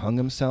guy who hung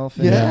himself?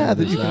 Yeah,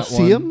 that you can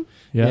see him.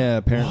 Yeah,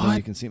 apparently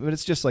you can see him, but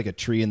it's just like a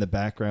tree in the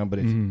background.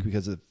 But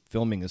because the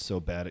filming is so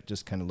bad, it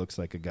just kind of looks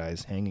like a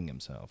guy's hanging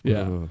himself.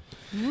 Yeah,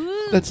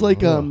 that's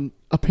like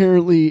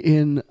apparently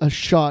in a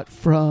shot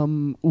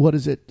from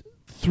the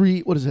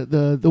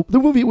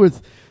movie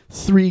with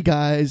 3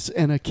 guys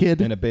and a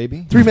kid and a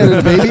baby, 3 men and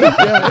a baby.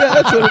 yeah,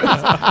 that's what it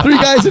is. 3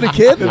 guys and a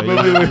kid. The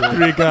movie with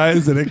 3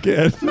 guys and a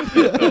kid.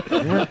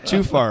 You weren't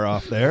too far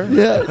off there.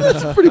 Yeah,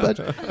 that's pretty much.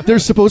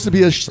 There's supposed to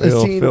be a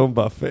scene. Film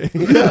buffet.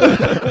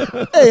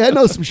 Hey, I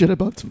know some shit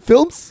about some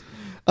films.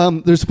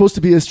 There's supposed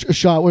to be a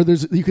shot where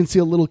you can see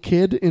a little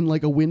kid in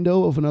like a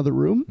window of another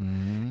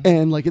room,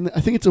 and like I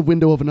think it's a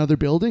window of another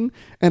building,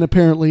 and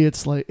apparently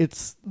it's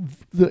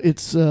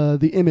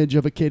the image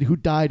of a kid who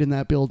died in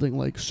that building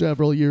like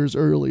several years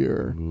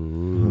earlier.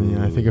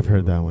 Yeah, I think I've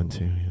heard that one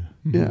too.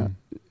 Yeah,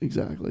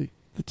 exactly.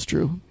 That's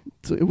true.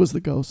 So it was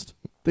the ghost.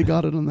 They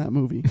got it on that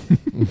movie.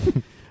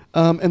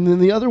 And then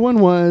the other one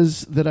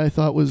was that I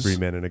thought was 3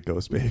 men and a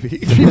ghost baby.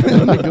 3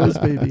 men and a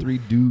ghost baby. 3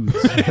 dudes.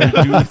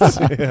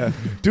 Yeah.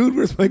 Dude,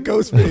 where's my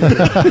ghost baby?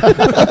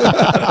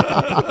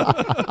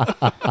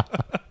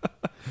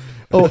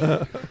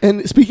 Oh,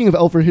 and speaking of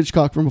Alfred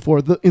Hitchcock from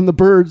before, in the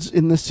birds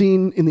in the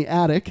scene in the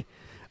attic,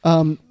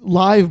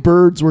 live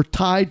birds were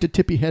tied to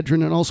Tippi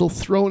Hedren and also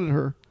thrown at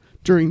her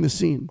during the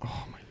scene.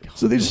 Oh my God!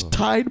 So they just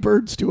tied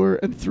birds to her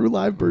and threw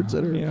live birds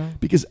at her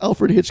because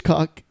Alfred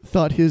Hitchcock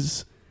thought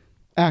his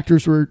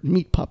actors were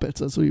meat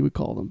puppets. That's what he would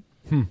call them.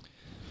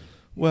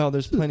 Well,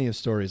 there's plenty of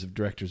stories of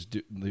directors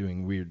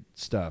doing weird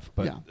stuff,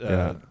 but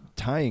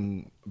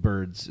tying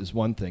birds is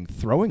one thing.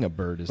 Throwing a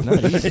bird is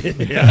not easy.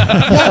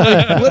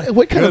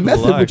 What kind of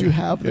method would you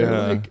have there?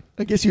 Yeah. Like,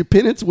 I guess you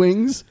pin its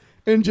wings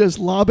and just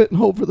lob it and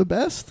hope for the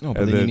best. No,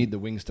 but then you need the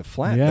wings to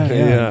flap.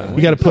 Yeah.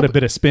 You got to put a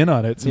bit of spin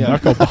on it. Some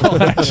knuckleball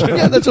action.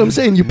 Yeah, that's what I'm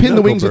saying. You pin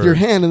the wings with your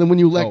hand, and then when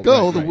you let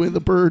go, right. the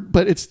bird,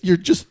 but you're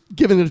just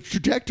giving it a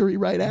trajectory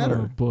right at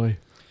her. Oh boy.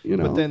 You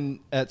know, But then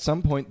at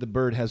some point the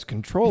bird has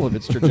control of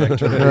its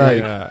trajectory. Right.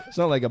 Yeah. It's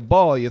not like a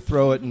ball. You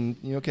throw it and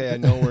okay, I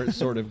know where it's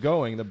sort of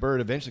going. The bird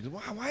eventually goes,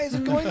 wow, why is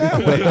it going that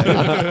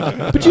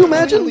way? But you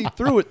imagine- He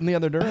threw it in the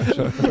other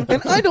direction.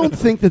 and I don't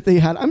think that they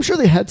had. I'm sure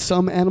they had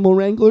some animal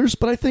wranglers,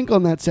 but I think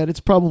on that set it's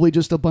probably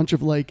just a bunch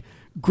of like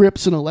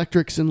grips and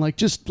electrics and like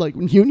just like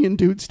union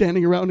dudes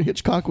standing around. And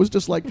Hitchcock was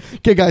just like,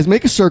 "Okay, guys,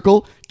 make a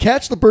circle,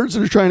 catch the birds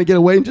that are trying to get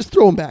away, and just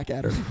throw them back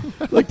at her.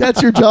 Like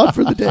that's your job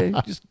for the day."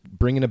 Just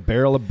bring in a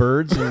barrel of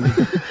birds and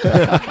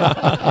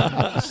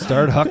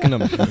start hucking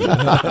them.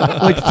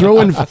 Like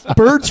throwing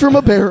birds from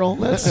a barrel.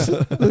 That's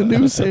the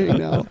new saying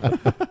now.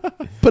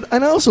 But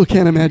and I also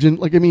can't imagine,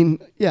 like, I mean,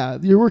 yeah,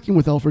 you're working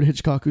with Alfred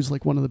Hitchcock, who's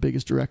like one of the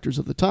biggest directors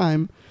of the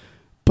time,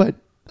 but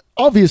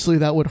obviously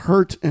that would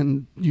hurt,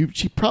 and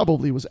she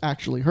probably was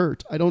actually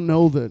hurt. I don't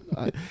know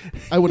that.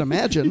 I would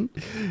imagine.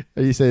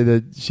 You say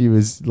that she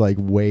was like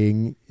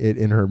weighing it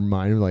in her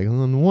mind, like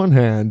on the one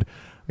hand,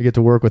 I get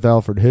to work with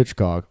Alfred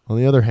Hitchcock. On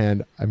the other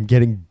hand, I'm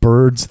getting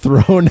birds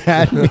thrown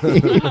at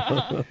me.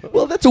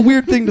 Well, that's a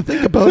weird thing to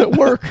think about at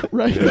work,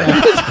 right?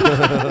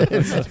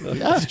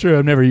 It's true.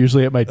 I'm never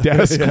usually at my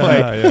desk.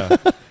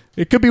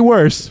 It could be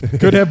worse.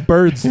 Could have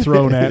birds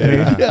thrown at me.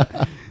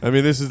 Yeah. I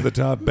mean, this is the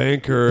top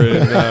banker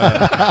in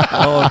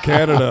all of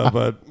Canada,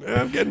 but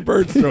I'm getting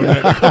birds thrown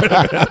at me.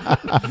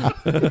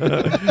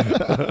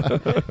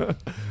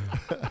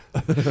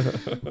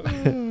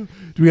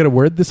 Do we got a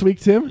word this week,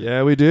 Tim?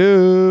 Yeah, we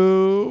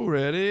do.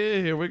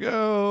 Ready? Here we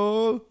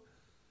go.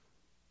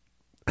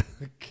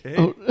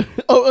 Okay.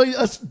 Oh,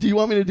 yes. Do you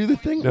want me to do the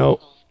thing? No.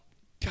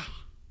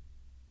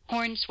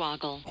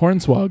 Hornswoggle.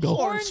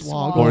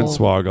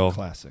 Hornswoggle.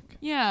 Classic.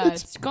 Yeah,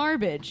 it's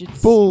garbage.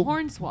 It's Bull-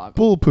 hornswoggle.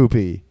 Bull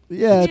poopy.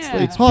 Yeah, it's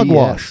Yeah. it's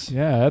hogwash.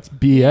 Yeah, that's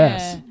BS.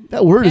 Yeah.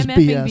 That word is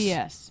MFing BS.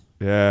 BS.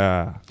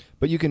 Yeah.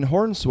 But you can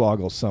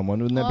hornswoggle someone.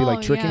 Wouldn't that be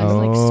like tricking? Yeah, it's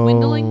like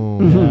swindling.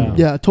 Mhm.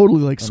 Yeah,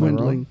 totally like Am I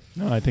swindling.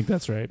 No, I think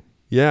that's right.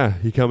 Yeah,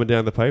 he coming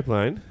down the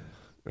pipeline.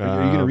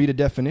 Are you going to read a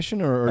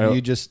definition, or do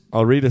you just?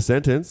 I'll read a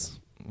sentence,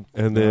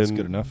 and then That's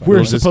good enough.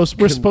 We're just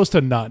supposed to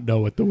not know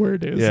what the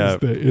word is. Yeah.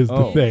 Is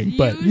the thing,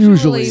 but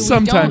Usually we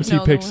sometimes don't he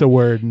know picks the a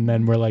word, and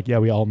then we're like, yeah,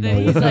 we all know.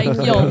 Then he's what like, it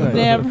is. you'll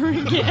never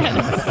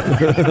guess.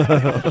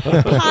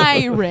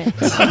 Pirate.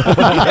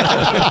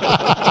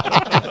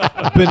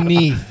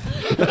 Beneath.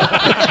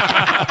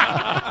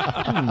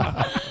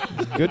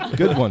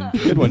 Good one.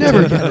 Good one.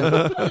 Never Tim. get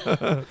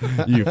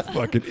it. you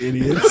fucking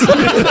idiots.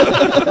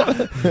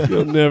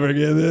 You'll never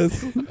get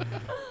this.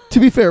 To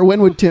be fair,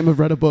 when would Tim have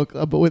read a book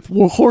with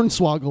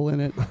hornswoggle in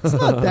it? It's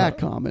not that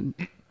common.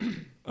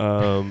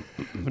 Do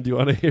you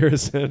want to hear a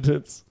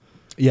sentence?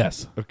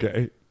 Yes.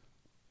 Okay.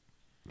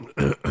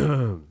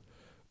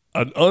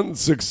 An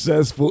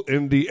unsuccessful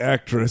indie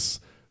actress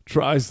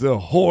tries to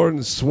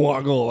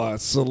hornswoggle a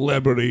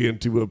celebrity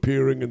into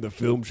appearing in the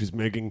film she's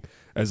making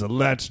as a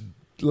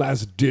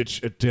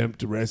last-ditch attempt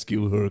to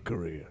rescue her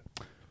career.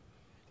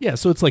 Yeah,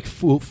 so it's like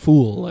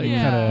fool, like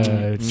Yeah.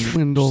 kind of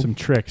Swindle. some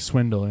trick,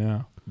 swindle.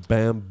 Yeah.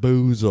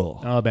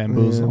 Bamboozle. Oh,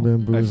 bamboozle. Yeah,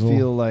 bamboozle. I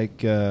feel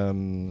like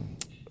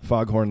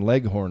Foghorn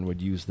Leghorn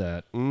would use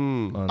that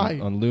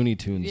on Looney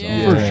Tunes.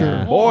 Yeah. For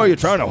sure. Boy, you're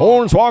trying to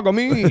hornswoggle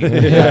me.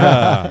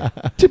 Yeah.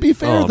 To be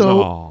fair, Oh, though,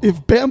 no.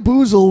 if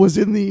bamboozle was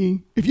in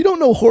if you don't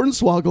know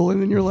hornswoggle,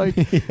 and then you're like,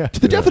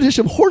 the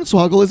definition of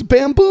hornswoggle is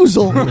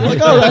bamboozle. You're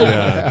like, all right,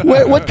 Yeah.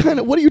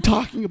 what are you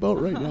talking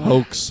about right now?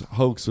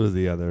 Hoax was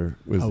the other.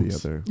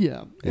 Hoax.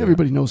 Yeah,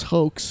 everybody knows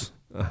hoax.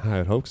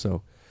 I'd hope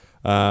so.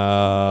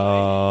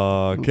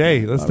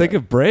 Okay, let's take a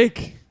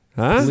break.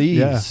 Huh? Please.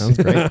 Yeah. Sounds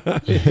great.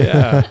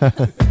 Yeah.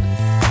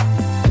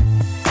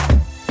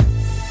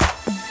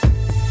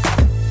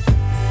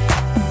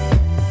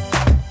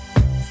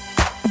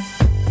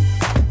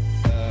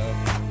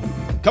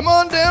 Come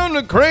on down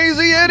to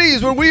Crazy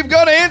Eddie's, where we've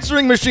got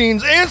answering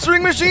machines.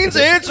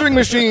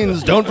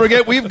 Don't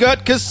forget, we've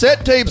got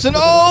cassette tapes and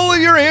all of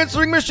your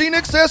answering machine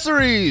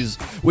accessories.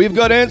 We've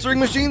got answering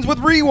machines with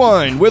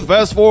rewind, with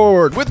fast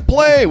forward, with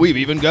play. We've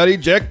even got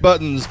eject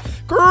buttons.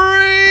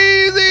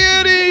 Crazy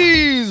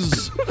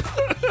Eddie's.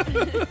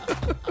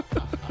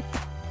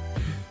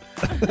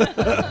 No?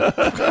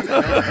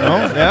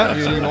 Yeah?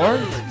 You need more?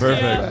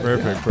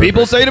 Perfect.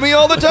 People say to me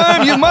all the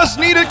time, you must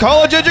need a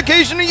college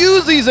education to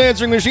use these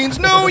answering machines.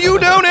 No, you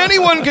don't.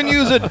 Anyone can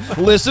use it.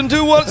 Listen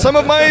to what some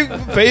of my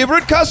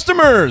favorite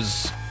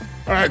customers.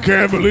 I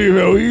can't believe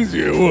how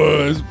easy it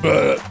was,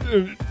 but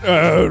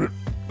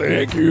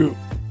thank you.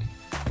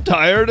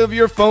 Tired of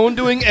your phone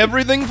doing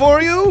everything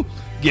for you?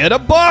 Get a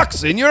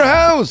box in your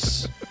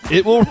house.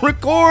 It will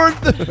record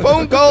the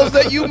phone calls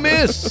that you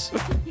miss.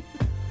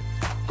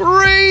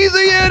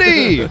 Crazy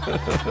Eddie!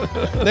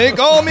 They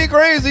call me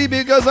crazy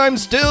because I'm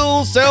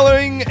still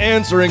selling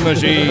answering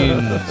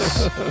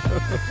machines.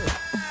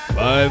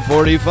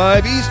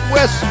 545 East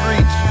West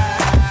Street.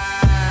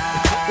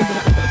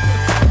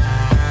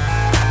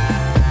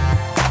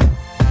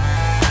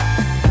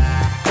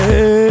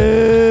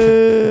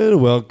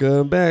 And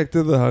welcome back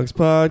to the Hunks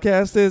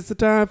Podcast. It's the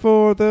time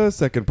for the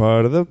second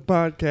part of the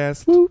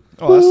podcast.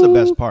 Oh, that's the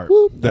best part.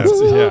 That's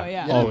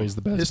yeah. Always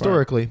the best.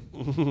 Historically.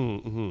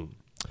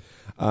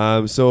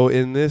 So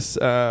in this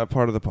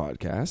part of the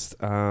podcast,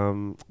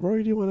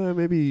 Rory, do you want to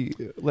maybe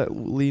let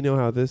Lee know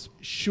how this?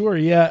 Sure.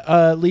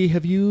 Yeah. Lee,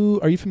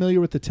 are you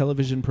familiar with the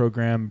television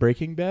program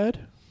Breaking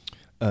Bad?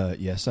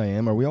 Yes, I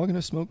am. Are we all going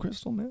to smoke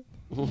crystal meth?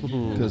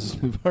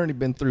 Because we've already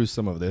been through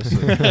some of this.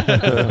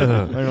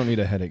 I don't need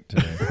a headache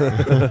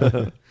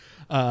today.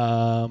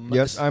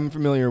 Yes, I'm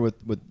familiar with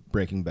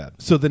Breaking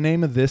Bad. So the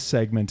name of this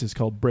segment is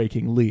called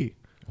Breaking Lee.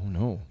 Oh,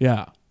 no.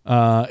 Yeah.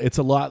 It's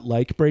a lot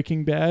like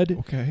Breaking Bad.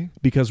 Okay.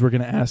 Because we're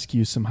going to ask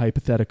you some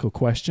hypothetical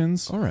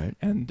questions. All right.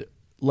 And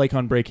like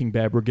on Breaking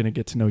Bad, we're going to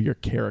get to know your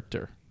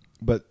character.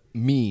 But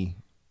me...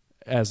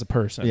 as a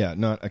person. Yeah,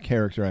 not a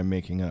character I'm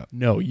making up.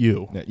 No,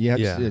 you. You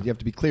have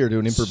to be clear to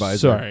an improviser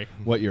Sorry.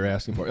 what you're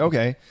asking for.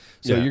 Okay.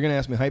 So Yeah. you're going to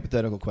ask me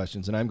hypothetical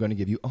questions, and I'm going to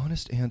give you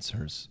honest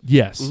answers.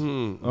 Yes.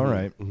 All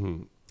right.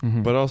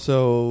 But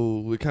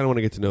also, we kind of want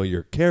to get to know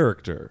your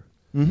character.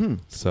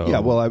 So Yeah,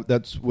 well,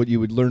 that's what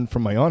you would learn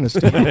from my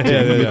honesty.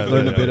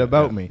 Learn a bit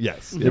about me.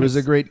 Yes. There was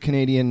a great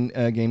Canadian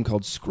game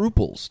called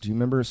Scruples. Do you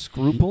remember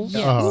Scruples?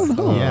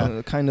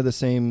 Yeah. Kind of the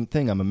same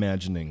thing, I'm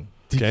imagining.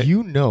 Did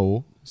you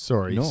know,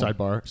 sorry, No.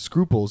 sidebar,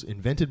 Scruples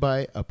invented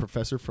by a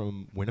professor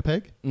from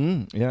Winnipeg?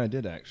 Yeah, I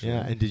did actually.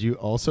 Yeah, and did you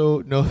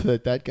also know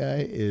that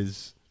guy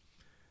is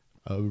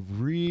a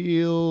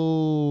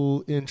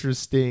real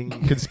interesting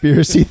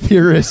conspiracy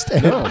theorist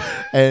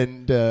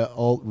and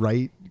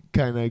alt-right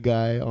kind of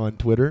guy on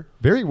Twitter?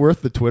 Very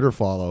worth the Twitter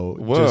follow.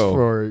 Whoa. Just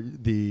for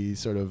the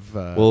sort of...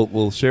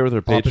 we'll share with our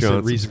opposite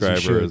Patreon reasons you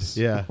subscribers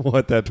should. Yeah.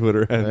 what that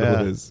Twitter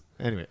handle is.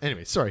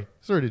 Anyway, sorry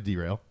to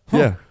derail.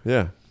 Yeah.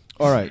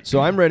 All right, so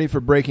I'm ready for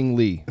Breaking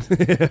Lee.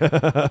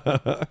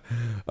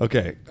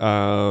 Okay.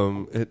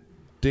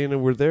 Dana,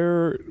 we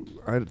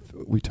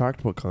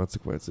talked about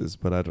consequences,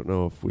 but I don't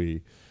know if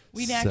we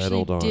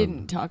settled on...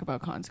 didn't talk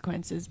about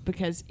consequences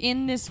because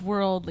in this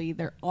world, Lee,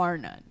 there are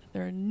none.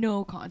 There are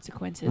no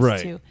consequences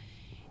to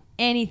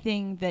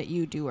anything that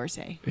you do or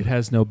say. It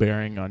has no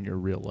bearing on your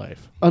real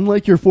life.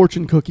 Unlike your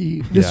fortune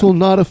cookie, this will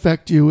not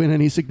affect you in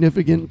any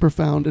significant,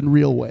 profound, and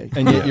real way.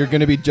 And yet you're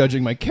going to be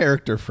judging my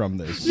character from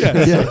this.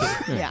 Yes.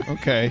 Yeah.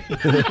 Okay.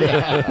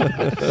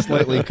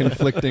 Slightly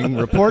conflicting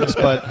reports,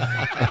 but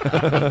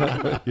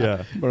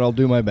I'll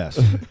do my best.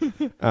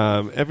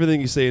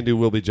 Everything you say and do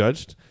will be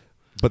judged,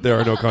 but there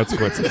are no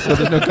consequences. So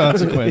there's no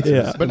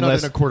consequences. But not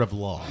in a court of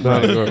law.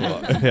 Not in a court of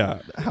law. Yeah.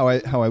 How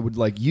I would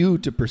like you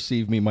to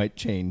perceive me might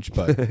change,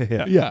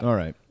 but Yeah. All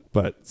right.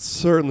 But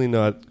certainly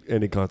not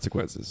any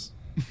consequences.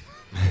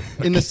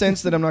 In the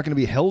sense that I'm not going to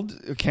be held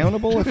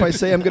accountable if I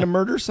say I'm going to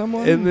murder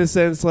someone? In the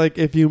sense, like,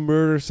 if you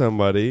murder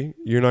somebody,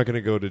 you're not going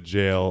to go to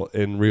jail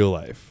in real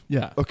life.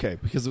 Yeah. Okay,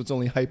 because it's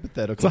only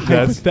hypothetical. It's a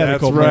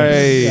hypothetical. That's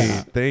right.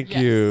 Yeah. Thank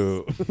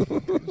you.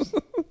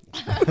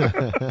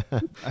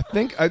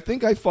 I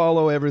think I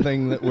follow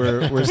everything that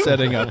we're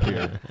setting up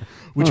here.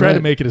 We try to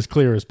make it as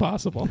clear as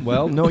possible.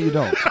 Well, no, you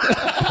don't.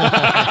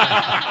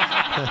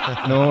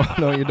 No,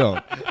 you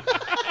don't.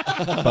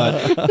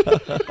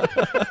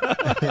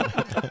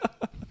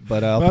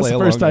 But I'll That's play the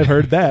along. first I've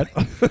heard that.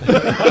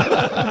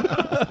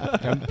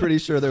 I'm pretty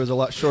sure there was a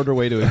lot shorter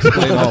way to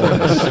explain all of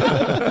this.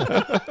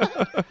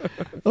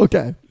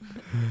 Okay.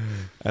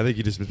 I think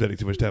you just been spending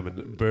too much time in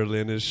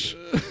Berlinish.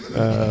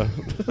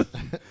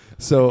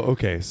 So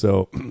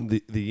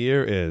the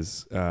year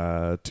is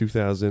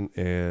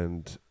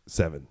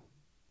 2007.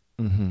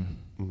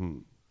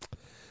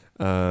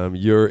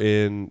 You're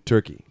in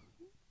Turkey.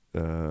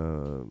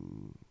 The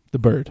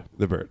bird.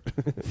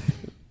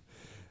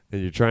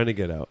 And you're trying to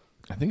get out.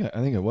 I think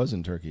I was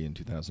in Turkey in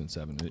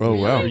 2007. Oh,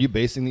 wow. Are you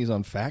basing these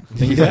on fact?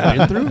 Things I've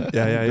been through?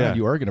 Yeah. God,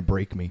 you are going to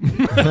break me.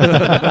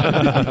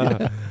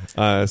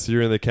 So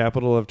you're in the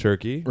capital of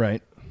Turkey.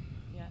 Right.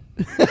 Yeah.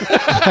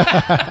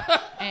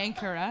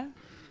 Ankara.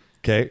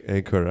 Okay,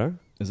 Ankara.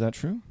 Is that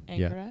true?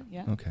 Ankara,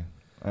 yeah. Okay.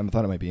 I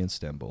thought it might be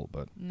Istanbul,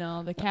 but...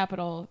 No, the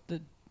capital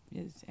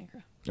is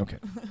Ankara. Okay.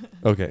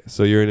 Okay,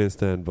 so you're in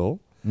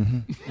Istanbul.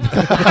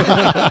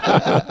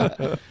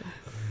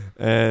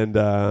 And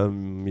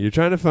you're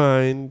trying to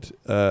find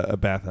a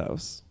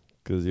bathhouse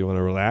because you want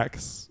to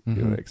relax,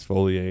 you want to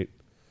exfoliate,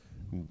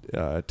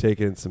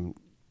 take in some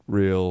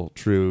real,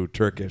 true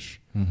Turkish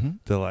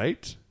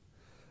delight.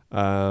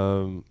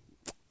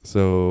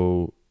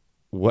 So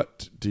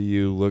what do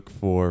you look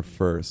for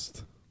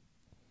first?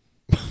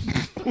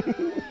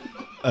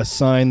 A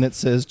sign that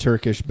says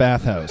Turkish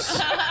bathhouse.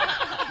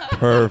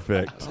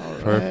 Perfect.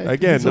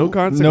 Again, no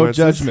consequences. No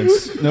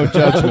judgments. No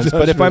judgments.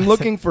 But if I'm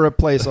looking for a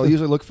place, I'll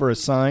usually look for a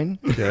sign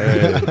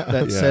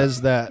that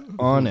says that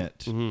on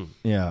it.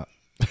 Yeah.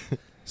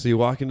 So you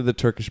walk into the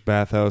Turkish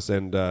bathhouse,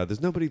 and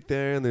there's nobody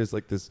there, and there's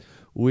like this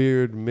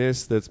weird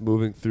mist that's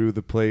moving through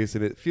the place,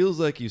 and it feels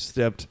like you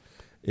stepped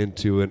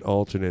into an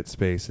alternate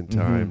space and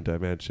time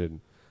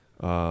dimension.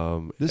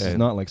 This is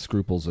not like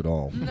Scruples at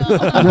all. No.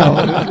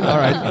 All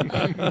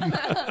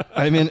right.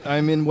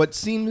 I'm in what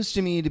seems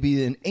to me to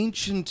be an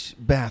ancient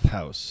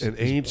bathhouse. An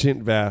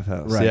ancient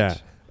bathhouse, Right. yeah.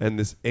 And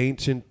this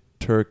ancient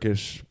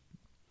Turkish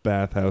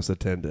bathhouse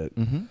attendant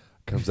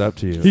comes up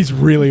to you. He's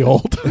really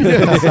old.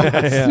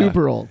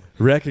 Super old.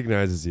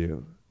 Recognizes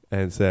you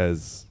and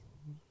says,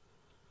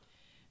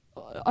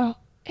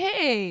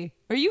 Hey,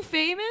 are you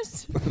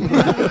famous?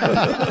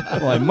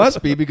 Well, I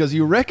must be because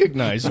you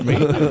recognized me. I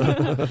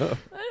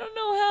don't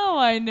know how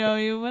I know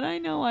you, but I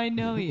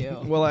know you.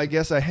 Well, I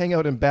guess I hang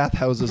out in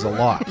bathhouses a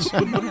lot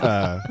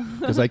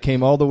because I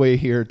came all the way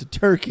here to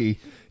Turkey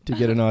to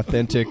get an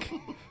authentic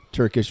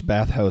Turkish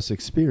bathhouse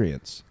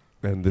experience.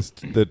 and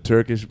the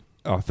Turkish,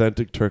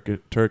 authentic Turk,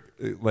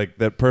 like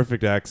that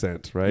perfect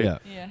accent, right?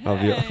 Yeah. Of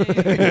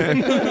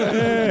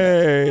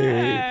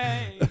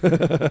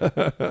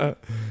Hey.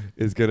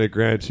 is going to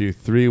grant you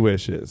 3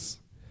 wishes.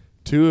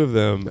 2 of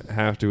them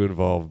have to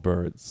involve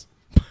birds.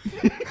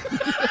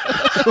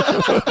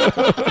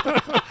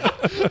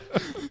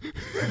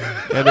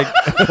 and,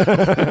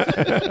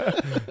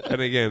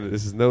 and again,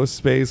 this is no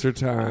space or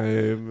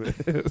time.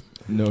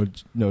 No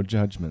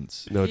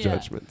judgments. No Yeah.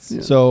 judgments.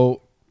 Yeah.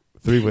 So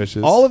 3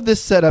 wishes. all of this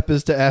setup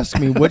is to ask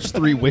me which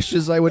 3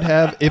 wishes I would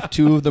have if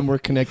 2 of them were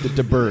connected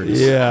to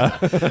birds. Yeah.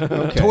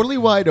 Okay. Totally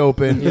wide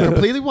open,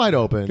 completely wide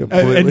open.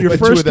 And your But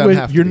 2 first of them wish,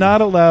 have to you're be. not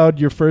allowed.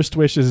 Your first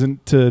wish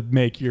isn't to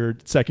make your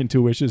second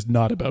 2 wishes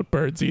not about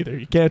birds either.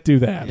 You can't do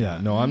that. Yeah,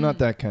 no, I'm not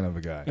that kind of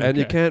a guy. And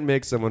you Okay. can't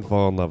make someone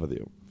fall in love with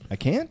you. I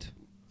can't?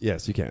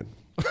 Yes, you can.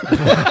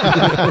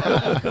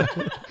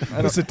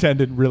 This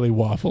attendant really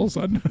waffles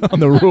on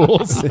the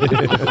rules.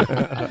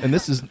 And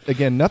this is,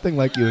 again, nothing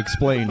like you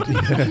explained.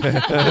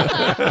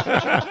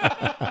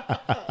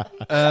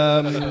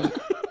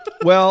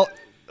 Well,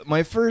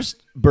 my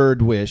first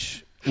bird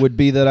wish would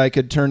be that I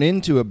could turn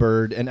into a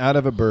bird and out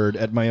of a bird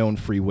at my own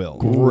free will.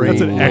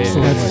 That's an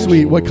excellent. That's wish.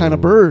 sweet. What kind of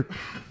bird?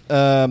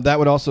 That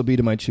would also be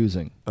to my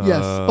choosing.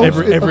 Yes.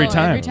 Every time. Every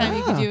time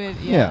you can do it.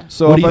 Yeah. Yeah.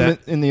 So What if do you- I'm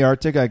in the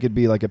Arctic, I could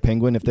be like a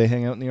penguin if they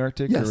hang out in the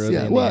Arctic. Yes, or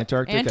yeah. in Well, the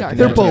Antarctic. I can Antarctic.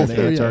 They're hang out both in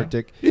there, the yeah.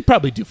 Antarctic. You'd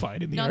probably do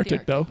fine in the Not the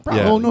Arctic, though. Arctic.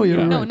 Yeah. Oh, no, you're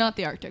Yeah. right. No, not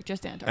the Arctic,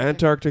 just Antarctic.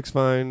 Antarctic's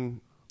fine.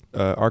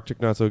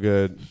 Arctic not so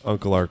good.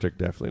 Uncle Arctic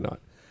definitely not.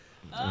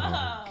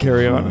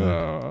 Carry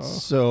on.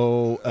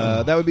 So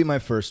that would be my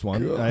first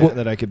one,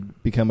 that I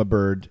could become a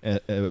bird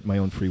at my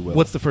own free will.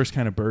 What's the first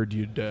kind of bird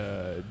you'd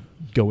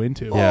go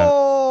into? Yeah.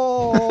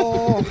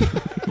 Oh,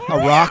 a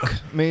rock,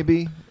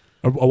 maybe.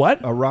 A what?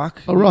 A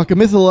rock. A rock, a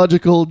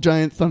mythological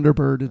giant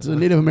thunderbird. It's a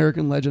Native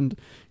American legend.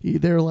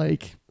 They're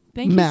like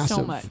Thank massive.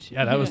 you so much.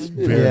 Yeah, that was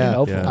Yeah. very Yeah.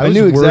 helpful. Yeah. I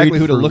knew exactly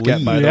who to look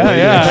at, by the way.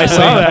 Yeah, I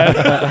saw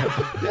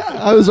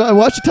that. I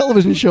watched a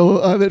television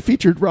show that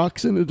featured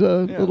rocks in it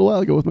a little while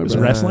ago with my Was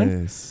brother.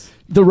 wrestling? Nice.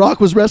 The Rock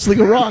was wrestling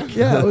a rock.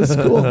 Yeah, it was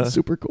cool.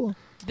 Super cool.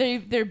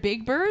 They're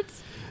big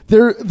birds?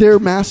 They're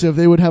massive.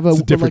 They would have It's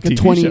a different like a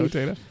TV show,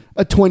 Dana.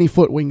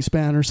 20-foot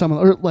wingspan or something,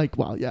 or like,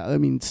 well, yeah, I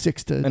mean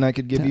 6 to. And I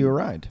could give 10. you a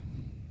ride.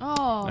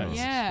 Oh, Nice.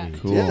 yeah.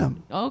 Cool. Yeah.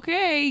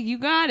 Okay, you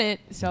got it.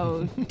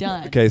 So,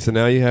 done. Okay, so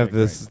now you have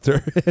this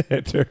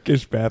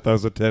Turkish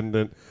bathhouse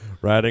attendant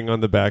riding on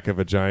the back of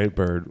a giant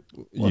bird.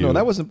 Well, no,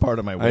 that wasn't part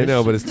of my wish. I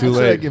know, but it's too That's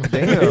why I late. give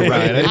Dana a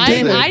ride. I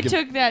didn't say I give-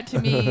 took that to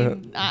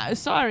mean,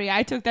 sorry,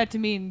 I took that to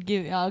mean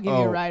I'll give you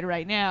a ride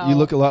right now. You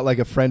look a lot like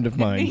a friend of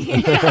mine.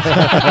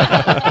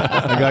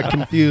 I got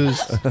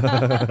confused.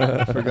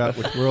 I forgot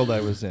which world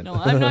I was in. No,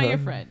 I'm not your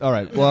friend. All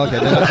right. Well, okay.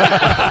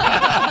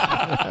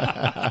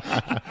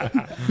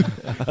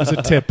 As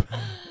a tip,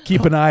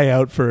 keep an eye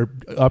out for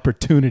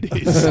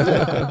opportunities.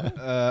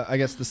 I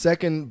guess the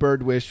second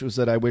bird wish was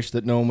that I wish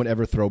that no one would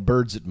ever throw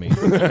birds at me.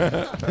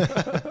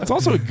 It's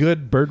also a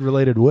good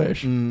bird-related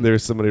wish.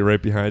 There's somebody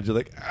right behind you,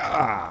 like,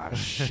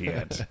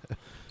 shit.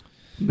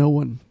 No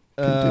one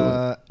can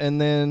do it. And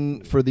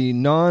then for the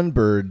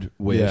non-bird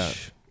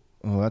wish,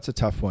 oh, that's a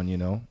tough one, you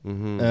know.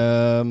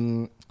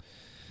 Mm-hmm.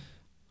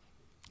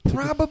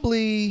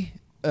 Probably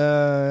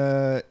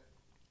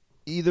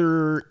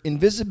either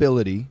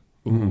invisibility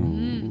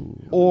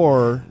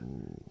or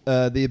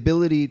the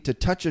ability to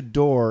touch a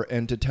door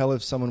and to tell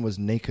if someone was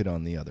naked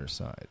on the other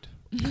side.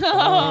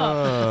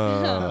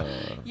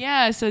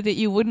 Yeah, so that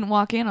you wouldn't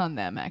walk in on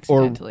them Or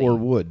accidentally. would. Or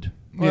would.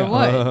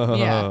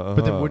 Yeah.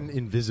 But then wouldn't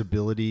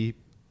invisibility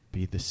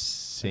be the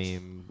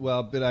same?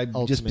 Well, but I'd just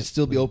Ultimate-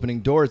 still be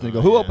opening doors, and they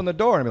go, "Who opened the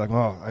door?" And I'd be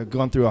like, "Oh, I've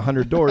gone through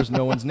 100 doors,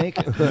 no one's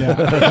naked." This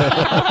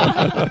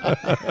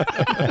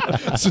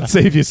would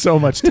save you so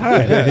much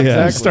time.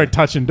 Exactly. Start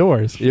touching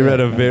doors. You're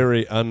at a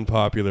very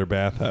unpopular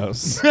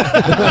bathhouse.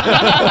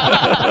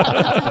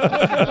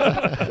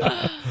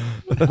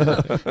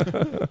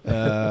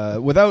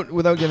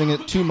 Without giving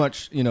it too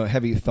much,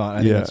 heavy thought,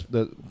 I think Yeah.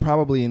 it's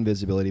probably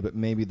invisibility, but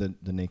maybe the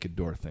naked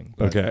door thing.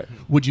 But Okay.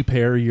 Would you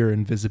pair your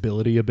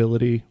invisibility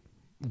ability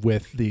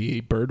with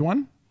the bird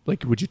one?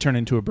 Like, would you turn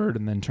into a bird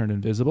and then turn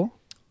invisible?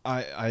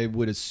 I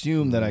would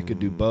assume that I could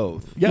do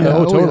both. Yeah,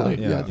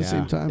 totally. Yeah, at the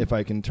same time. If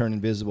I can turn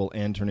invisible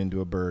and turn into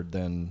a bird,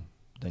 then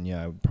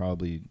yeah, I would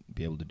probably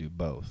be able to do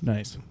both.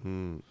 Nice.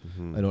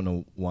 I don't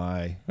know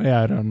why,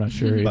 Yeah, I'm not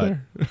sure but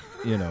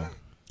either.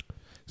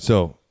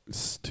 So,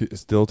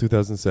 still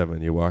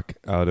 2007, you walk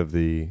out of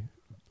the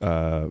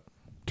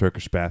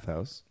Turkish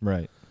bathhouse.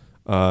 Right.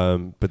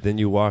 But then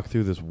you walk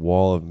through this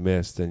wall of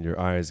mist and your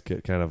eyes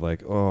get kind of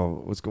like,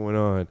 oh, what's going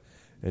on?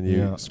 and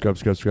you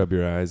scrub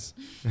your eyes,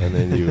 and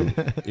then you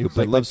I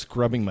blink, love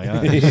scrubbing my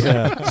eyes.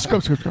 yeah.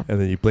 Scrub. And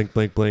then you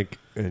blink,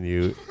 and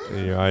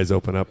your eyes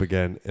open up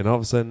again, and all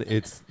of a sudden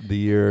it's the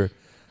year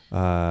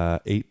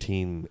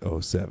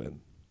 1807,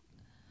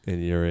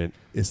 and you're in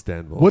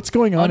Istanbul. What's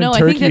going on in I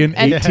Turkey think in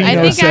that- 1807?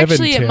 I think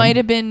actually Tim? it might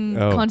have been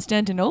Oh.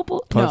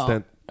 Constantinople.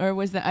 Constant- No. Or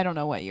was that? I don't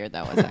know what year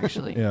that was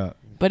actually. Yeah.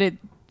 But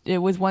it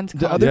was once Do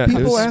called other Yeah,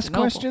 people it's- ask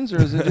questions,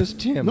 or is it just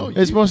Tim? No,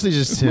 It's mostly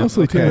just Tim.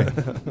 Okay.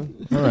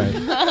 All right.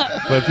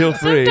 But feel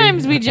free.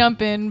 Sometimes we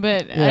jump in,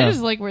 but Yeah. I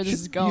just like where this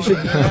is going. You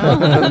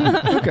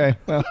know? Okay.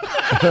 Well.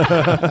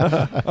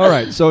 All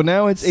right. So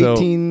now it's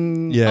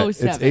 18. Yeah,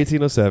 07. it's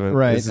 1807.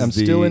 Right. This is I'm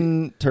still the-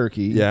 in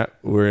Turkey. Yeah,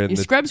 we're in You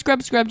the scrub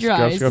your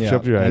eyes.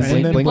 scrub your eyes.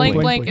 And then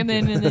Blink, and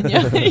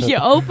then you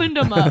opened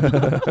them up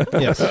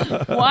Yes.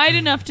 wide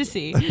enough to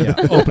see. Yeah.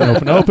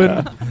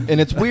 Open. And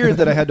it's weird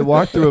that I had to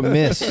walk through a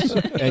mist,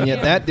 and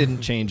yet that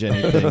didn't change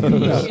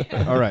anything.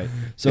 All right.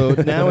 So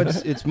now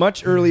it's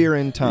much earlier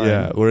in time.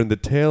 Yeah, we're in the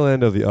tail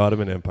end of the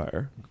Ottoman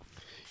Empire.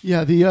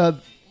 Yeah, the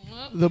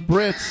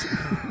Brits.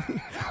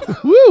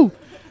 Woo!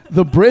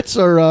 The Brits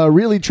are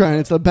really trying.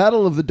 It's the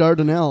Battle of the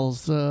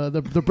Dardanelles.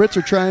 The Brits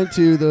are trying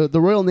to.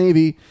 The Royal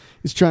Navy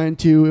is trying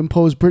to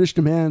impose British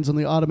demands on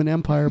the Ottoman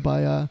Empire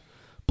by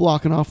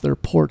blocking off their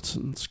ports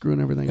and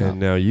screwing everything up. And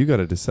now you got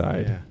to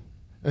decide.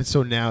 And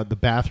so now the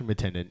bathroom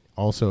attendant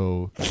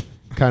also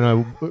kind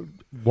of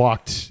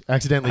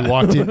accidentally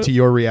walked into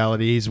your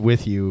realities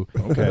with you.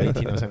 Okay.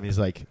 1807. He's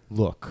like,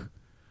 look,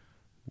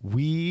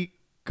 we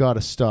got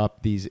to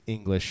stop these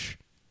English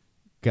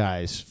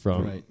guys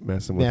from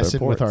Messing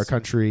with our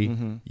country.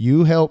 Mm-hmm.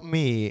 You help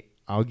me,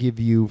 I'll give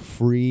you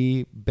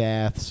free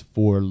baths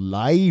for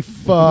life,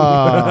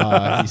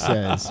 he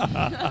says.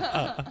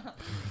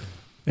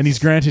 And he's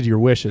granted your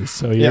wishes,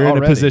 so you're in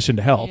already. a position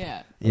to help.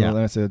 Yeah. Yeah.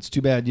 Well, I said, it's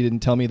too bad you didn't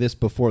tell me this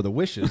before the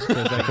wishes,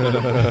 because I could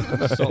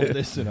have sold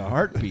this in a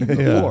heartbeat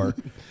before.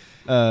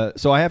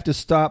 So I have to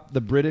stop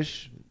the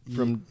British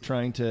from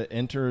trying to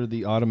enter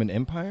the Ottoman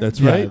Empire? That's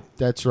Yeah, right.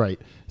 that's right.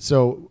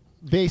 So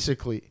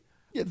basically,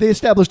 Yeah, they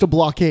established a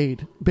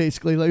blockade,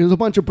 basically. Like, there's a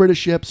bunch of British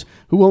ships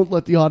who won't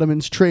let the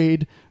Ottomans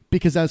trade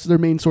because that's their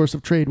main source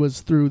of trade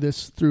was through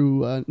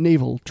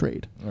naval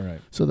trade. All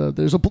right. So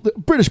there's a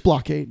British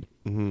blockade.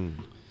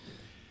 Mm-hmm.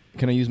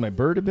 Can I use my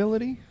bird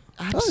ability?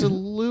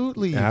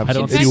 absolutely. I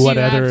don't In see fact, what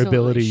you other absolutely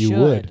ability you should.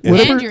 would.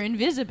 Whatever- And your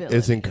invisibility.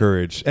 It's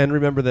encouraged. And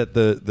remember that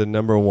the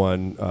number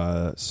one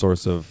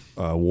source of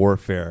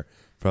warfare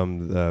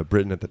from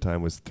Britain at the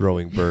time was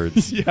throwing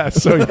birds. Yeah,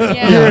 so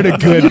Yeah. you're in a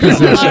good You are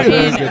position.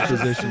 in Good a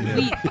position,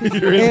 yeah. sweet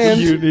You're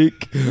And-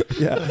 unique.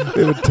 Yeah,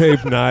 they would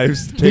tape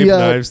knives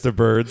to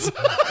birds.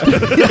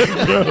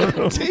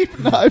 Tape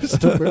knives.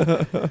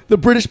 The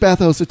British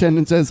bathhouse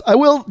attendant says, I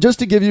will, just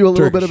to give you a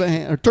little bit of a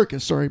hand, or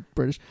Turkish, sorry,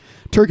 British.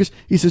 Turkish.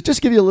 He says,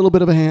 just give you a little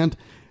bit of a hand.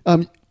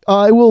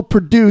 I will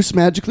produce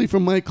magically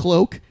from my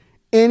cloak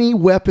any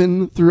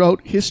weapon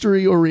throughout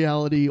history or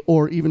reality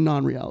or even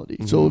non-reality.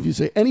 Mm-hmm. So if you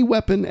say any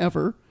weapon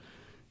ever,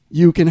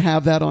 you can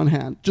have that on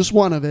hand. Just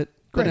one of it,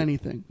 but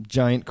anything.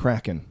 Giant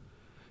kraken.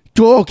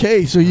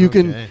 Okay, so he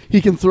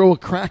can throw a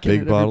crack in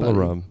Big at bottle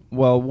everybody. of rum.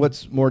 Well,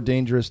 what's more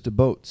dangerous to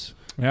boats?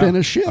 Than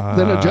a ship,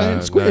 than a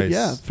giant squid. Nice.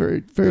 Yeah, very,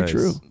 very Nice.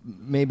 true.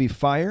 Maybe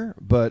fire,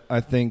 but I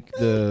think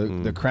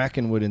the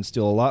kraken would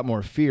instill a lot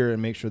more fear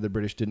and make sure the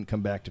British didn't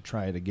come back to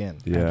try it again.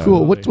 Yeah.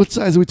 Cool. What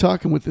size are we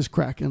talking with this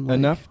kraken? Like?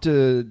 Enough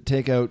to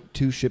take out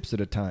 2 ships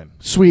at a time.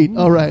 Sweet.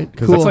 All right.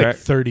 'Cause Cool. That's like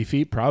 30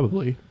 feet,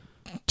 probably.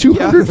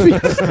 200 feet.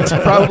 It's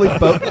probably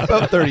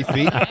about 30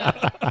 feet.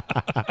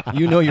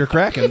 You know your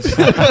krakens.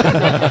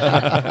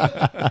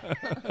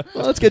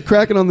 Well, let's get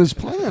cracking on this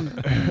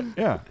plan.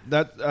 Yeah.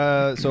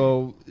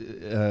 And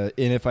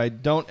if I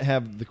don't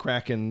have the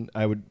kraken,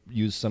 I would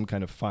use some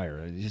kind of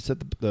fire. You set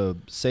the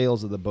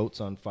sails of the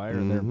boats on fire,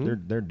 and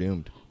they're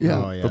doomed. Yeah.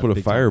 Oh, yeah. How about a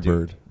Big time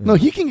firebird? No,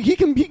 he can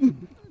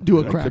do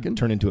a I kraken. could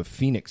turn into a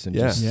phoenix and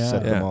Yeah. just Yeah.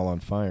 set them Yeah. all on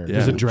fire. Yeah.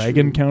 Does a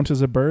dragon count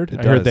as a bird?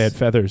 It I heard does. they had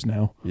feathers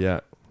now. Yeah.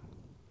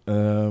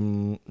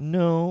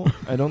 No,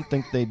 I don't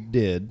think they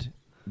did.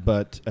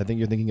 But I think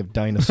you're thinking of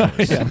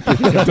dinosaurs.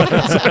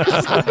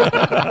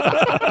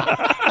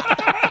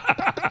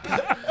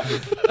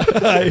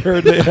 I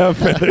heard they have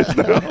feathers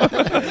now.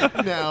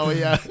 No,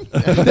 yeah.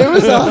 There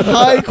was a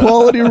high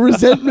quality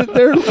resentment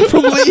there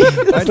from Lee.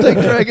 I take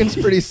dragons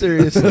pretty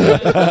seriously.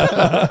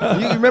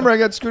 You remember I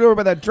got screwed over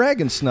by that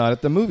dragon snot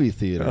at the movie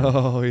theater.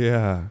 Oh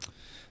yeah.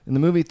 In the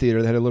movie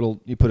theater, they had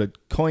you put a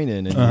coin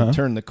in, and you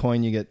turn the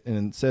coin, you get,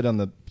 and it said on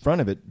the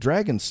front of it,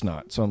 dragon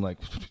snot. So I'm like,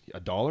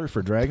 $1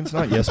 for dragon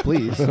snot? Yes,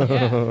 please.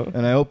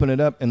 And I open it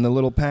up, and the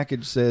little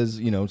package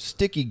says,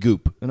 sticky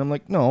goop. And I'm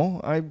like,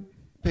 no, I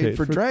paid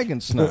for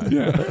dragon snot.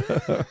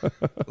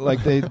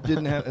 Like they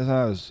didn't have.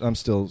 I'm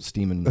still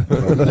steaming. They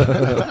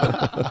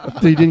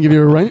didn't give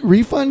you a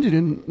refund? You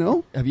didn't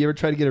know? Have you ever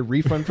tried to get a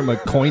refund from a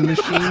coin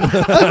machine? I'm at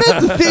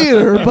the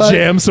theater, but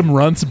Jam some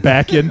runts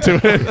back into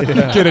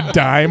it. Get a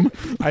dime.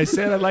 I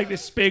said I'd like to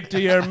speak to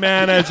your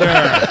manager.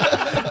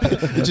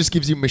 It just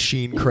gives you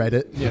machine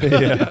credit.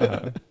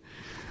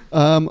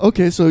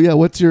 Okay, so yeah,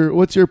 what's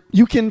your?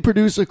 You can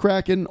produce a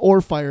kraken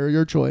or fire,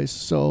 your choice.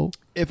 So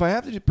if I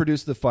have to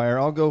produce the fire,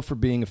 I'll go for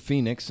being a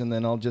phoenix, and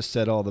then I'll just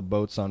set all the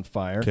boats on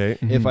fire. Okay.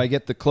 If I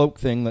get the cloak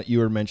thing that you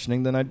were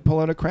mentioning, then I'd pull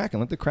out a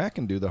kraken, let the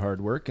kraken do the hard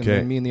work, and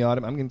then me in the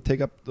autumn, I'm going to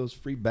take up those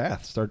free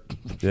baths, start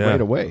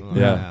right away.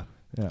 Yeah.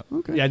 Yeah.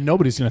 Okay. Yeah,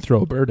 nobody's going to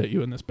throw a bird at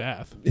you in this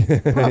bath.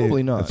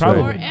 Probably not.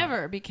 Probably. Or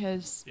ever,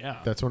 because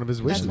That's one of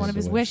his wishes. that's one of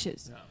his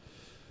wishes. Yeah.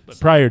 But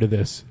prior to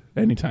this,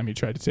 anytime you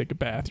tried to take a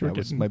bath, you were That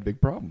was getting my big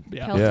problem.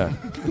 Yeah. Pelted. Yeah.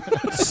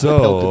 Pelted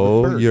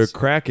So with birds. your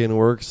kraken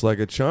works like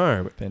a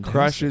charm. Fantastic.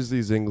 Crushes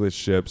these English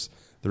ships.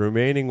 The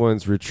remaining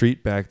ones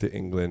retreat back to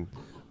England.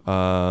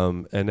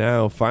 And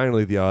now,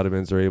 finally, the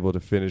Ottomans are able to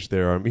finish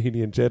their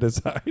Armenian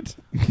genocide.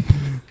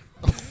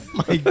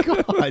 My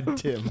God,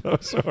 Tim. Oh,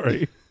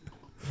 sorry.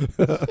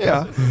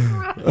 Yeah.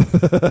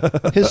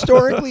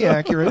 Historically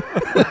accurate.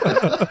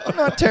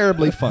 Not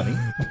terribly funny.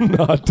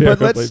 Not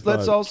terribly But let's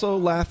fun. also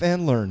laugh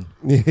and learn.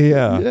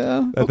 Yeah.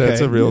 Yeah. That's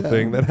Okay. a real Yeah.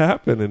 thing that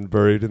happened and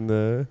buried in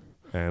the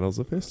annals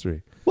of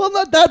history. Well,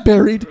 not that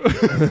buried.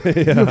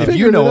 If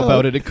you know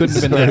about it, it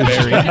couldn't have been that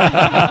buried.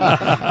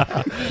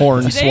 Today's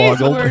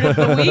Hornswoggled. word of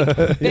the week: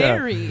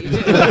 buried.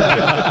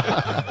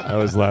 That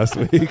was last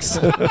week's.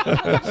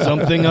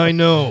 Something I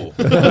know.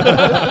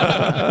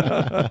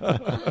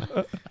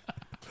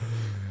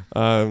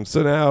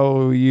 So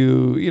now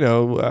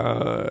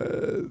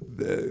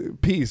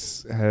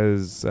peace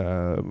has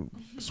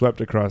swept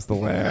across the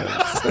land.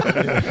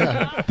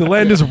 The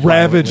land is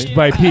ravaged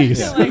by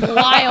peace. Like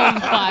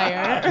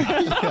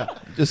wildfire.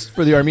 Just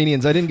for the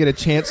Armenians, I didn't get a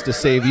chance to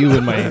save you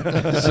in my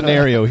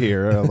scenario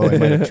here, although I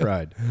might have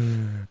tried.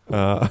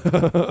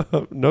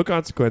 No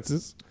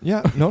consequences,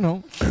 Yeah,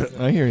 no.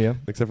 I hear you.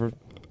 except for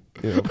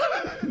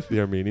the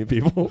Armenian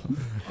people.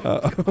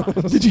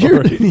 Did you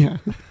hear it? Yeah.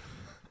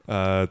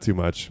 Too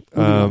much.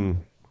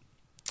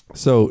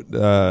 So,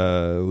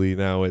 Lee,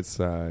 now it's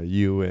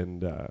you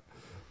and the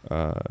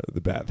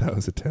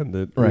bathhouse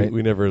attendant. Right.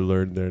 We never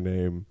learned their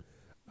name.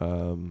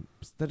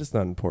 That is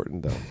not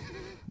important, though.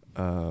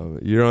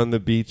 You're on the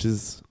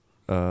beaches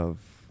of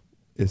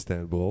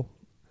Istanbul,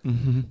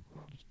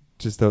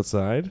 just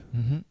outside,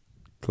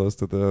 close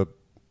to the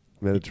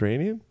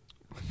Mediterranean.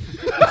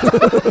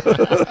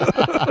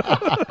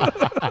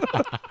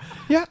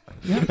 Yeah.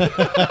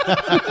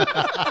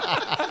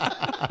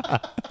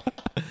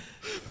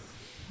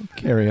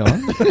 Carry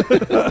on.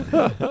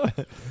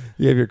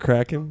 You have your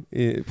kraken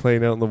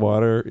playing out in the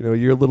water.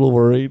 You're a little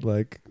worried,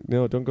 like,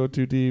 no, don't go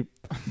too deep.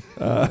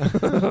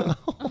 The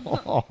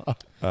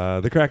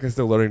kraken's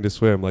still learning to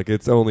swim. Like,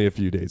 it's only a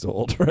few days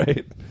old,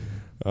 right?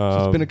 So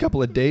it's been a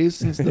couple of days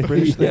since the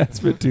British thing. Yeah, it's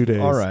been 2 days.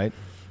 All right.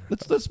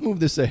 Let's move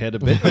this ahead a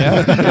bit.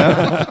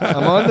 Yeah.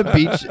 I'm on the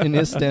beach in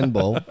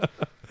Istanbul.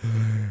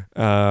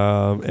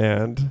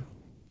 And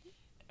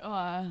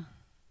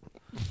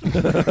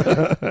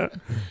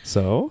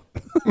so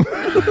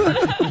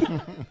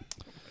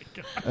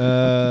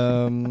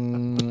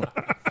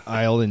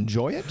I'll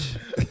enjoy it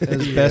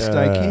as best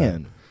I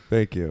can.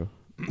 Thank you.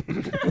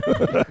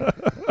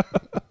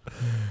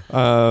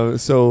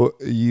 So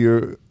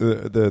you're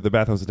the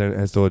bathhouse attendant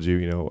has told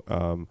you.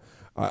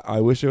 I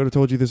wish I would have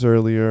told you this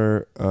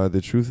earlier.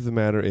 The truth of the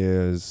matter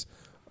is,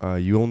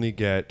 you only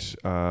get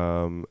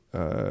 2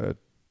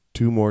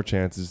 more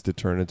chances to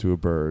turn into a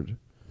bird.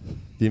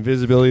 The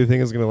invisibility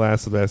thing is going to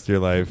last the rest of your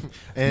life.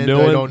 And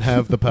I don't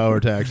have the power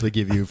to actually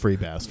give you free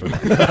baths for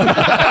that.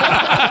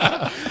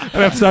 I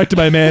have to talk to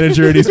my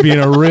manager, and he's being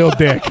a real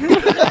dick.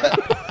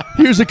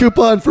 Here's a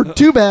coupon for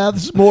 2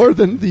 baths more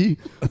than the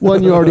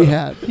one you already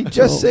had. He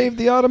just saved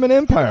the Ottoman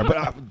Empire,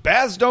 but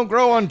baths don't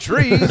grow on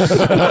trees.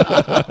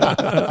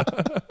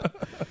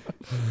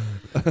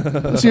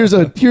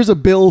 So here's a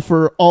bill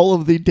for all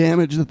of the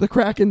damage that the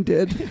Kraken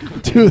did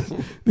to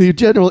the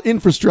general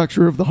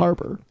infrastructure of the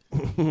harbor.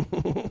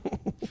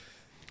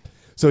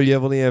 So you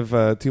only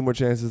have 2 more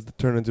chances to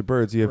turn into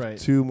birds. You have Right.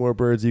 2 more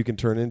birds you can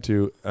turn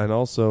into, and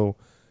also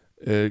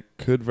it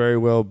could very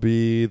well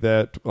be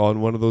that on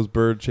one of those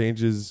bird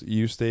changes,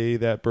 you stay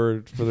that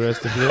bird for the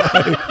rest of your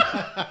life.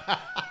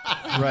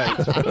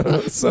 Right.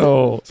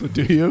 So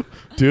Do you?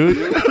 do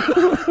you?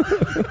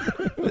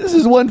 This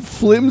is one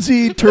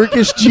flimsy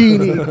Turkish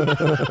genie.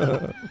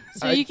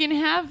 So you can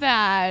have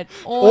that,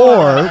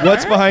 Or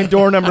what's behind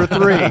door number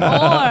 3?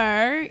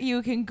 or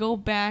you can go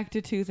back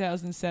to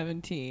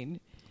 2017.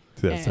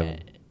 2007.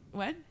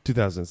 What?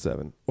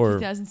 2007. Or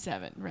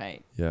 2007,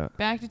 right? yeah.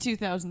 Back to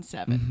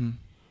 2007,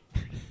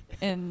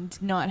 and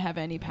not have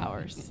any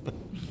powers.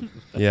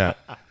 Yeah.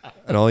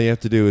 And all you have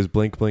to do is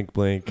blink, blink,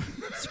 blink.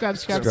 Scrub,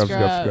 scrub, Scrub,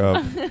 scrub.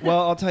 scrub, scrub. Well,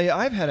 I'll tell you,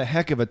 I've had a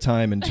heck of a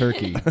time in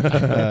Turkey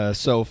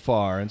so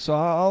far, and so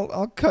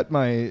I'll cut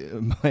my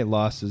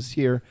losses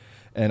here,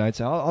 and I'd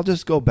say I'll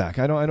just go back.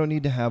 I don't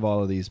need to have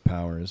all of these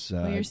powers.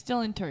 Well, you're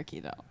still in Turkey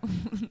though,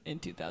 in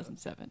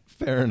 2007.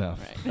 Fair enough.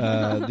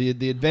 Right.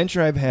 The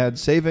adventure I've had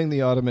saving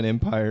the Ottoman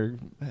Empire,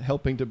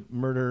 helping to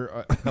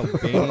murder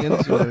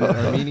Albanians or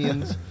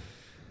Armenians.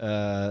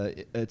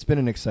 It's been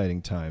an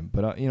exciting time,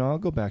 but I'll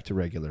go back to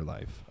regular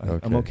life.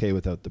 I'm okay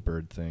without the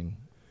bird thing.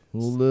 A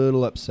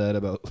little upset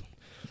about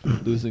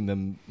losing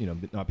them,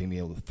 not being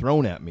able to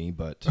thrown at me,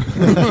 but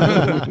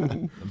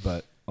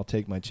but I'll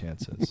take my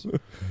chances.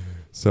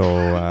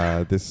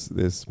 So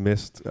this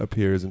mist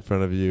appears in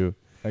front of you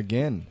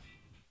again.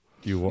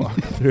 You walk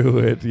through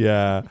it,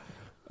 yeah.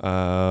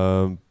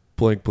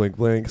 Blink, blink,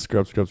 blink.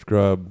 Scrub, scrub,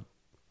 scrub.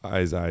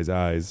 Eyes, eyes,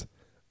 eyes.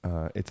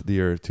 It's the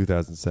year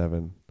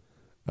 2007.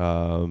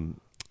 You're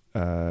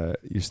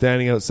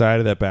standing outside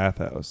of that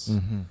bathhouse.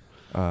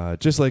 Mm-hmm.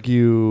 Just like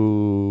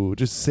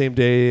just the same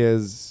day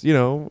as,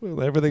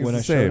 everything's when the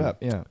I same. showed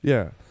up, yeah.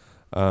 Yeah.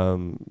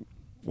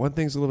 One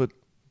thing's a little bit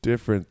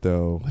different,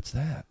 though. What's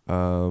that?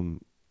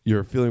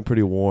 You're feeling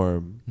pretty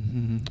warm.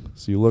 Mm-hmm.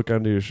 So you look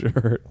under your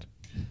shirt.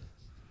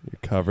 You're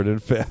covered in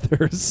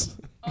feathers.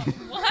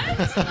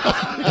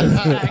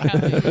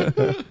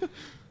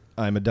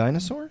 I'm a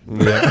dinosaur?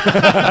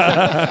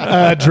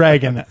 Yeah.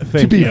 Dragon.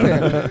 Thank you.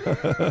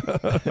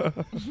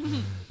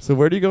 So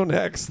where do you go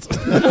next?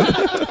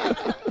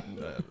 A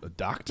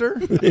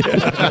doctor?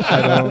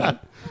 Yeah.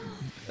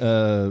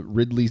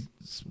 Ridley,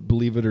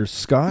 Believe It or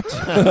Scott?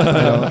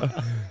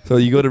 So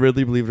you go to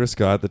Ridley, Believe It or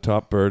Scott, the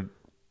top bird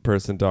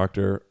person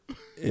doctor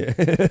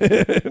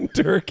in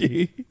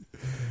Turkey.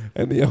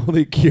 And the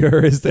only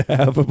cure is to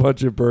have a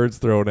bunch of birds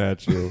thrown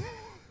at you.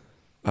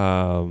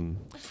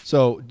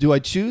 So, do I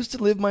choose to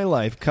live my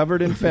life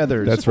covered in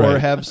feathers That's or right.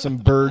 have some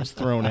birds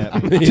thrown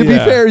at me? To be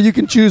fair, you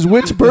can choose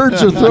which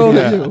birds are thrown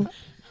at you.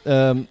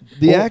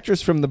 The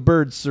actress from The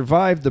Birds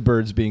survived the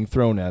birds being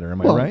thrown at her.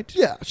 Am I right?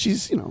 Yeah,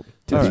 she's, All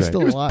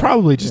still It was alive.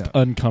 probably just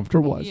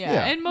uncomfortable.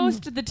 Yeah, and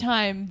most of the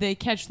time they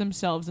catch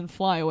themselves and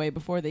fly away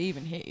before they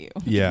even hit you.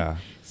 Yeah.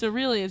 So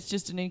really it's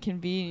just an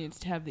inconvenience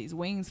to have these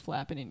wings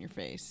flapping in your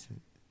face.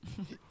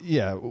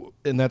 Yeah,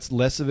 and that's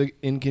less of an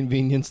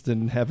inconvenience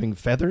than having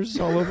feathers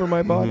all over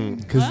my body?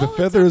 Because the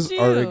feathers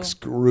are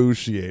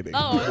excruciating.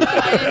 Oh,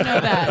 I didn't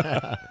know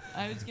that.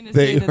 I was going to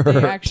say that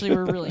they actually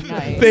were really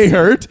nice. They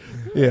hurt?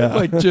 Yeah.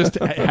 Like just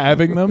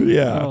having them?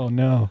 Yeah. Oh,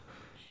 no.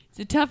 It's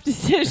a tough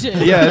decision.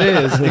 Yeah,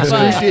 it is. But,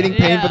 Excruciating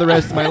pain for the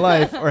rest of my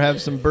life or have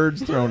some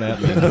birds thrown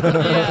at me.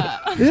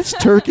 This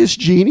Turkish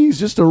genie's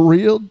just a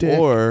real dick.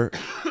 Or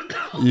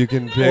you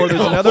can pick... Or there's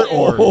another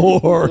or.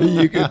 Or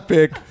you can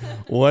pick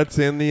what's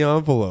in the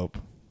envelope.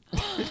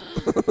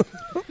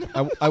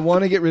 I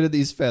want to get rid of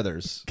these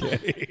feathers.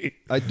 Okay.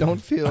 I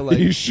don't feel like...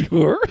 Are you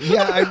sure?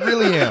 Yeah, I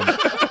really am.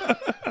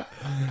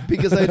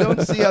 Because I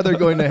don't see how they're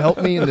going to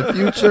help me in the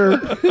future.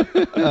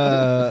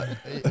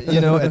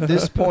 At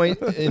this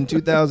point in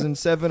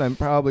 2007, I'm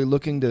probably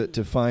looking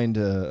to find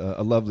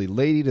a lovely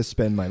lady to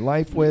spend my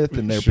life with,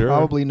 and they're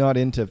probably not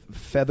into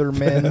feather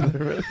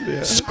men.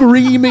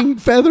 Screaming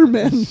feather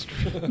men.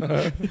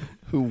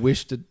 Who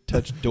wish to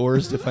touch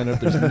doors to find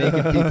out if there's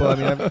naked people. I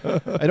mean,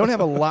 I don't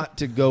have a lot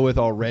to go with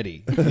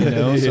already.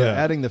 So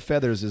adding the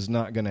feathers is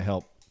not going to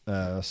help.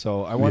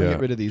 So I want to get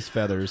rid of these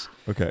feathers.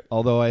 Okay.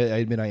 Although I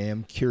admit I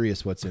am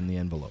curious what's in the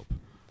envelope.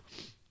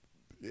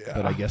 Yeah.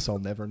 But I guess I'll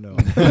never know.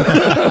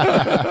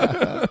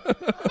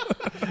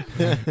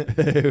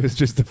 It was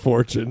just a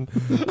fortune.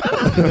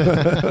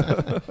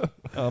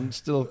 I'm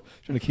still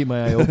trying to keep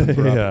my eye open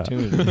for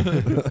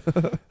opportunity.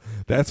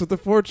 That's what the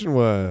fortune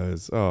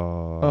was.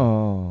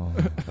 Oh.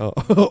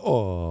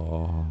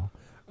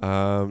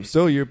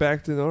 So you're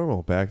back to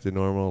normal.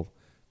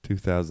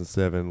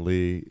 2007,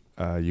 Lee.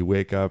 You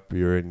wake up,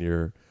 you're in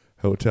your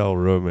hotel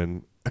room,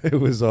 and it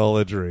was all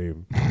a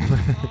dream.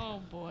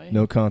 Oh, boy.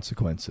 No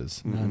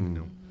consequences.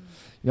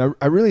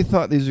 I really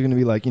thought these were going to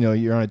be like,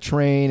 you're on a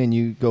train and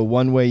you go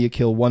one way, you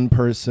kill one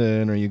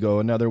person, or you go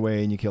another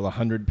way and you kill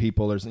 100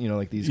 people, or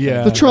like these.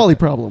 Yeah. The trolley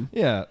problem.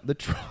 Yeah, the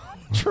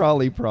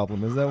trolley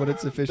problem. Is that what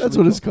it's officially That's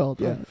what it's called,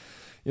 yeah.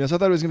 So I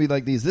thought it was going to be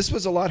like these. This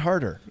was a lot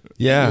harder.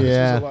 Yeah.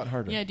 This was a lot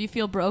harder. Yeah, do you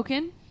feel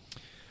broken?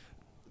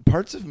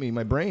 Parts of me,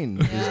 my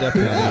brain is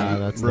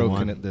definitely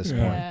broken at this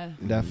point. Yeah.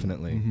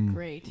 Definitely. Mm-hmm.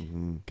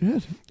 Great.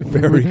 Good.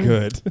 Very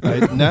good.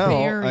 Now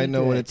I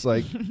know good. what it's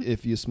like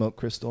if you smoke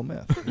crystal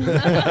meth.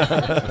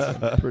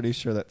 I'm pretty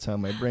sure that's how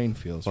my brain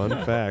feels. Fun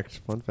fact.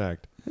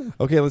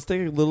 Okay, let's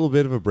take a little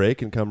bit of a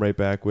break and come right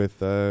back with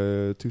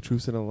Two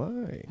Truths and a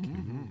Lie.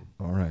 Mm-hmm.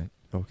 All right.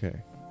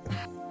 Okay.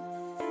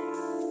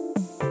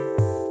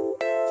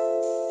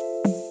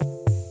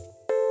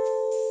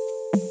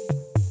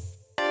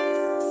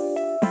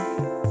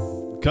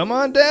 Come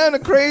on down to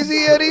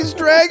Crazy Eddie's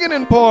Dragon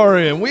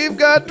Emporium. We've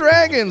got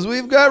dragons.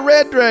 We've got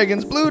red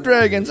dragons, blue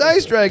dragons,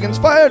 ice dragons,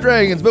 fire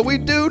dragons, but we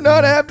do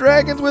not have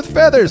dragons with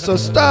feathers, so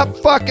stop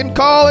fucking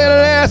calling and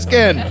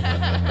asking.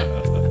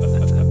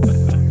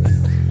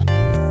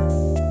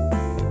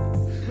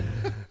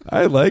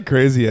 I like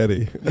Crazy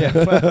Eddie. Yeah,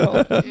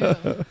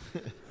 well,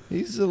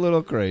 he's a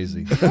little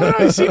crazy.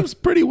 He seems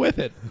pretty with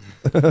it.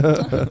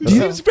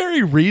 Seems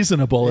very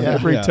reasonable in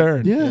every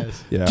turn. Yeah.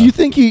 Yeah. Do you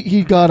think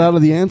he got out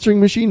of the answering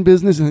machine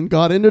business and then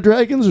got into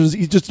dragons, or is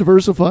he just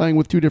diversifying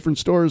with two different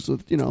stores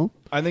with,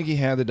 I think he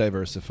had to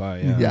diversify.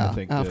 Yeah, I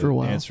think after the a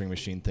while. answering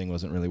machine thing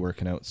wasn't really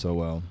working out so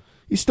well.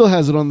 he still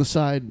has it on the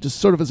side, just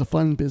sort of as a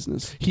fun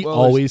business. He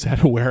always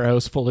had a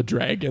warehouse full of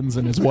dragons,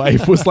 and his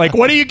wife was like,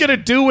 "What are you gonna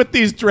do with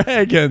these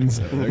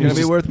dragons? They're going to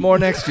be worth more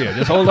next year.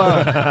 Just hold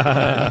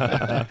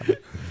on."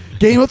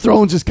 Game of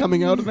Thrones is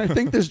coming out, and I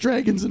think there's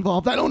dragons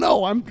involved. I don't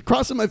know. I'm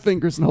crossing my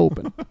fingers and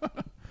hoping.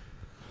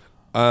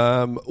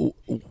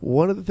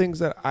 One of the things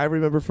that I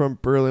remember from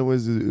Berlin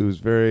was it was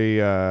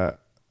very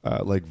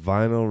like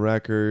vinyl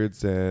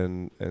records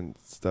and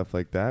stuff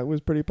like that was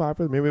pretty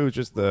popular. Maybe it was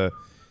just the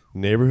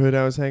neighborhood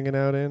I was hanging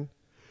out in.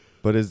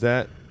 But is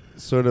that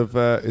sort of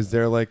is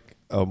there like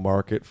a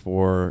market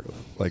for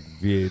like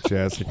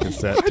VHS and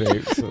cassette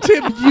tapes?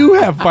 Tim, you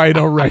have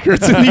vinyl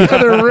records in the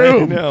other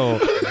room. No.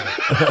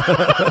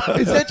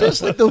 Is that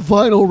just like the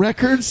vinyl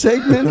record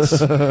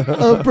segments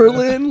of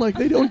Berlin? Like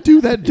they don't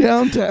do that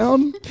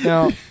downtown?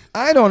 Now,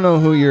 I don't know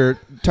who your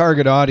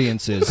target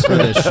audience is for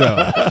this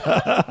show.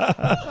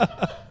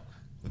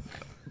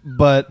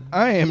 But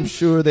I am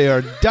sure they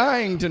are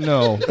dying to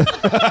know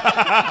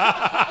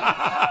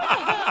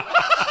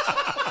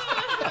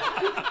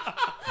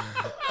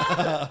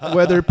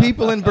whether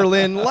people in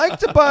Berlin like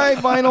to buy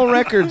vinyl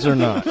records or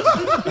not.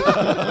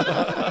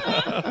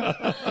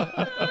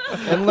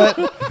 And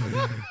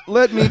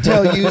let me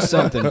tell you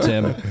something,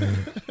 Tim.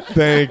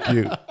 Thank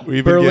you.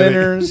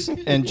 Berliners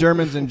and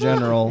Germans in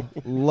general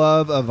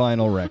love a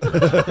vinyl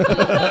record.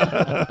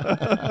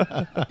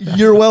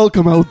 You're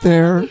welcome out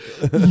there.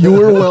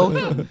 You're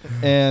welcome.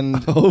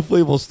 And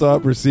hopefully we'll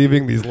stop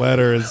receiving these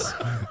letters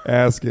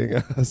asking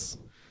us.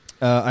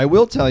 I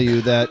will tell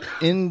you that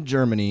in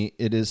Germany,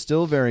 it is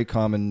still very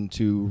common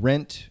to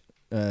rent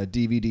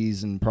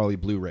DVDs and probably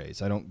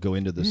Blu-rays. I don't go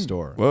into the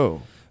store.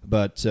 Whoa.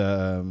 But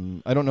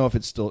I don't know if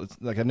it's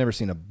like I've never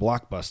seen a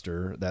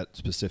Blockbuster, that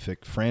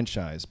specific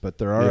franchise, but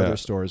there are other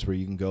stores where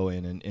you can go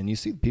in and you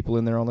see people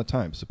in there all the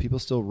time. So people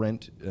still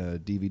rent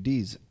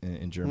DVDs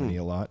in Germany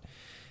a lot.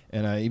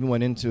 And I even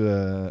went into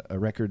a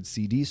record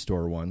CD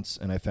store once,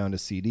 and I found a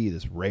CD,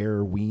 this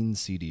rare Ween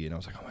CD, and I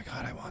was like, oh my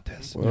God, I want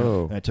this.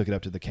 Whoa. And I took it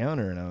up to the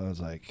counter, and I was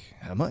like,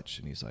 how much?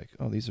 And he's like,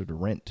 oh, these are to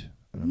rent.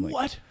 And I'm like,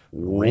 What?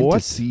 Rent a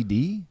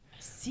CD?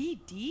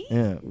 CD?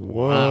 Yeah.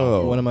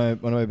 Whoa. One of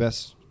my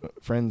best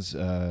friends,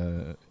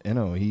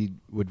 Enno, he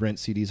would rent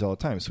CDs all the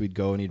time. So we'd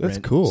go and he'd That's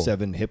rent cool.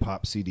 7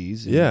 hip-hop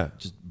CDs. And Yeah.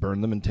 just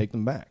burn them and take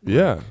them back.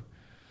 Yeah.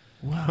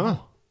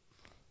 Wow.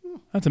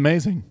 That's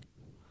amazing.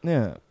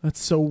 Yeah.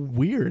 That's so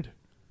weird.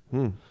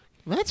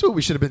 That's what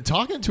we should have been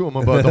talking to him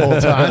about the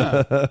whole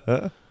time.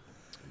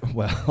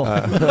 Well,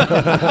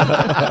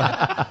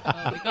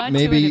 We got to it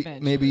maybe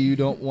eventually. you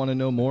don't want to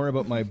know more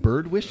about my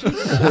bird wishes.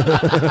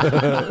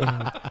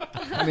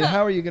 I mean,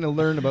 how are you going to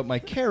learn about my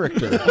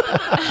character? Find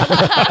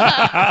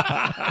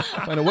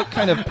out what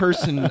kind of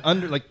person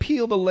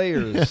peel the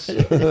layers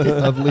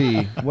of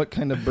Lee. What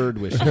kind of bird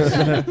wishes?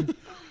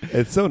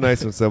 It's so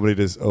nice when somebody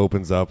just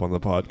opens up on the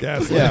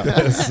podcast Yeah. like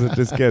this. It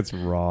just gets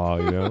raw,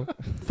 you know?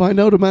 Find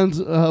out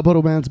about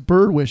a man's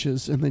bird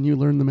wishes, and then you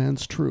learn the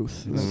man's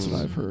truth. That's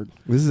what I've heard.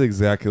 This is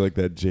exactly like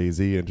that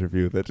Jay-Z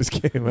interview that just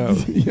came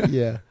out.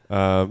 Yeah.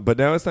 But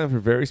now it's time for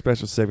a very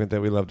special segment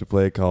that we love to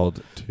play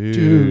called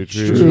Two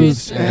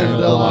Truths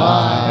and a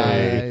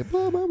Lie.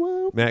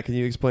 Matt, can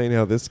you explain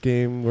how this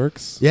game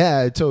works?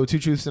 Yeah, so Two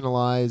Truths and a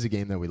Lie is a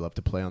game that we love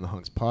to play on the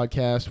Hunks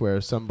podcast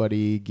where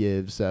somebody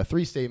gives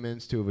 3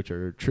 statements, 2 of which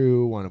are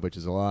true, 1 of which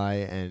is a lie,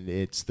 and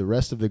it's the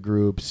rest of the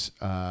group's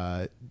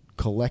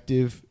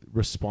collective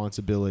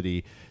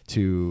responsibility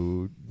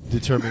to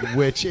determine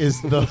which is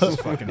the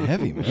Fucking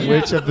heavy, man.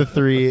 which of the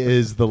 3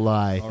 is the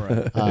lie. All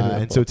right.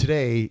 And so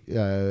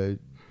today,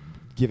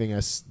 giving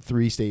us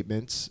 3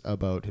 statements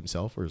about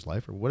himself or his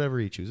life or whatever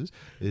he chooses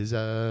is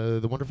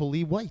the wonderful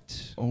Lee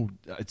White. Oh,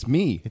 it's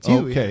me. It's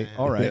you, Okay. yeah.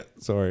 All right. Yeah,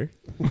 sorry.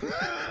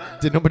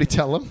 Did nobody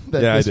tell him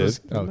that Yeah, I this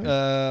did. was...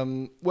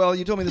 Okay. Well,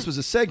 you told me this was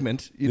a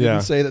segment. You Yeah.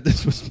 didn't say that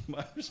this was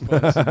my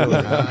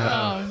responsibility.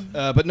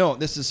 Oh. But no,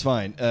 this is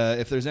fine.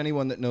 If there's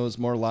anyone that knows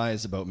more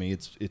lies about me,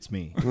 it's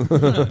me.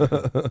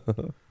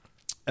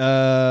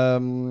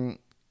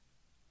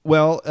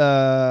 Well,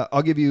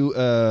 I'll give you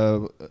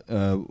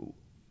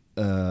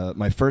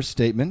my first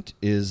statement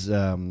is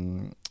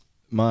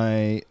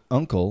my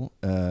uncle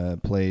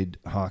played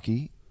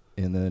hockey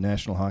in the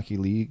National Hockey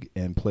League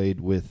and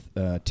played with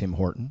Tim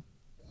Horton.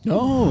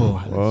 Oh,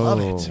 I love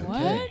it.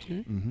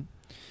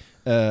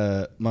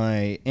 What?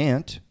 My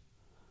aunt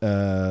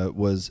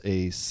was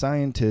a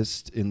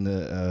scientist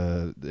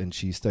and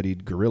she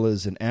studied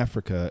gorillas in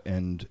Africa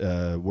and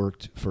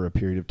worked for a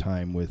period of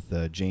time with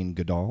Jane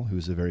Goodall,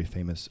 who's a very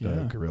famous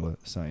gorilla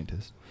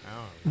scientist.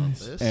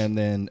 Nice. And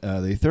then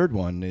the third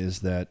one is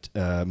that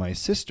my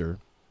sister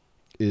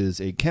is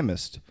a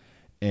chemist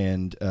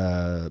and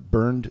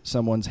burned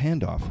someone's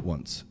hand off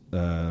once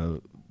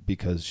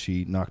because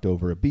she knocked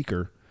over a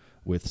beaker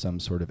with some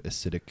sort of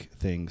acidic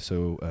thing.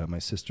 So my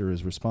sister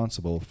is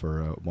responsible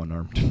for a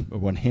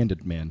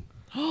one-handed man.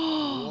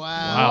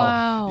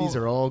 Wow. These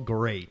are all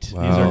great.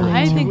 Wow. These are great.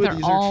 I think Two of they're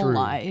these are all true.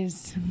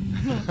 lies.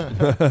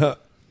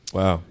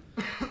 Wow.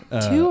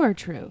 2 are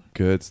true.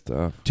 Good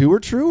stuff. 2 are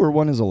true or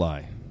 1 is a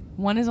lie?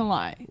 1 is a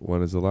lie.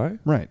 1 is a lie?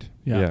 Right.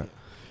 yeah.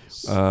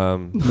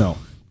 No.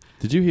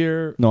 Did you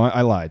hear? No,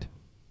 I lied.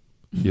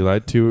 You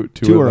lied. Two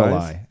are a lies?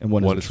 lie, and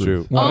one is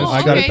true.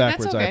 I got it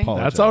backwards. I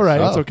apologize. That's all right.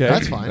 That's okay.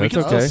 That's fine. We That's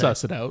can okay. still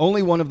suss it out.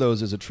 Only one of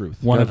those is a truth.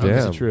 One of them is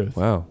the Damn. truth.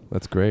 Wow,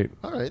 that's great.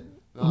 All right.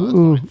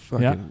 Ooh.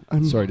 Yeah.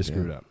 I'm sorry to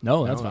screw it up.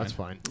 No, No, that's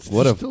fine. that's fine.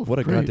 What a Still what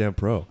a great. goddamn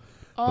pro. Those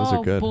Oh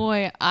are good.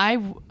 boy,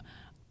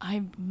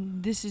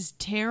 this is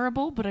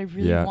terrible, but I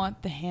really Yeah.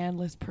 want the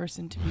handless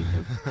person to be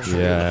the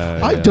Yeah.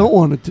 I don't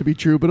want it to be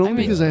true, but only I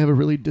mean- because I have a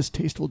really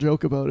distasteful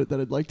joke about it that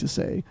I'd like to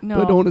say. No.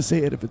 But I don't want to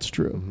say it if it's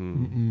true.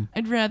 Mm-hmm.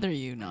 I'd rather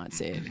you not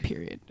say it.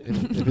 Period.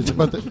 If it's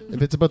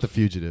about the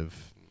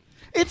fugitive,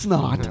 It's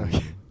not.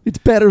 It's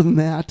better than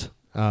that.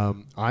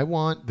 I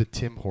want the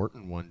Tim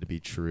Horton one to be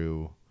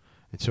true.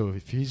 And so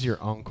if he's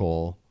your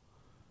uncle,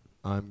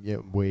 I'm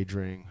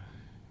wagering.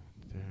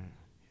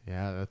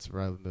 Yeah, that's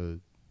around the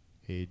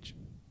age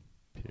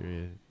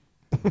period.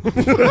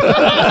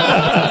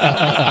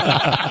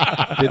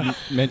 Didn't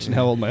mention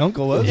how old my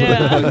uncle was.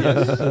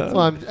 Well,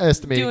 I'm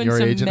estimating Doing your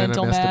some age, and then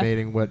mental I'm math.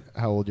 estimating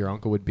how old your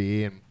uncle would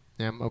be, and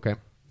okay,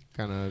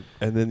 kind of.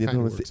 And then the other Kinda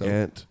one was works the out.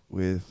 aunt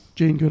with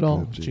Jane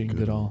Goodall. Jane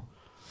Goodall.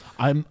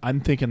 I'm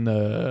thinking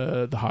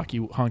the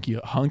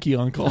honky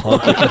uncle.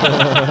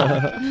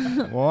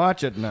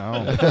 Watch it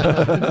now.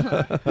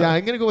 Yeah,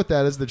 I'm gonna go with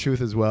that as the truth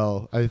as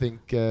well. I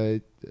think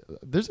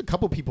there's a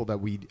couple people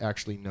that we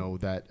actually know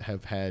that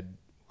have had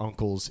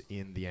uncles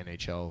in the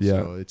NHL. Yeah.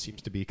 So it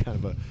seems to be kind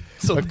of a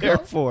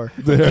Therefore,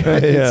 it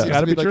yeah. seems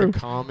Gotta to be be like true. a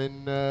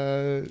common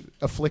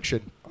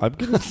affliction. I'm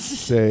gonna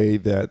say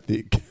that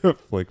the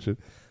affliction.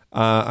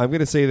 I'm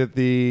gonna say that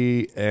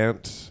the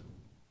aunt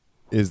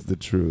is the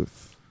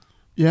truth.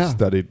 Yeah.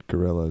 Studied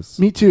gorillas.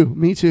 Me too.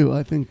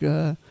 I think,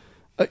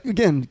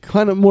 again,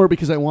 kind of more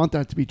because I want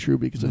that to be true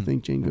because I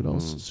think Jane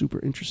Goodall's super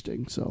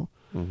interesting. So,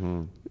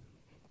 Mm-hmm.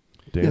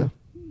 yeah. Dan?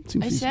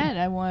 Seems I feasible. said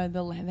I wanted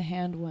the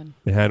hand one.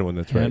 The hand one.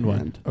 That's Hand right.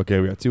 one. Okay,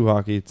 we got 2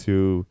 hockey,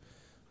 2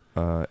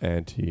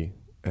 auntie,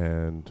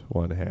 and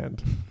 1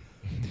 hand.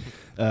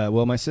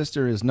 well, my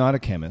sister is not a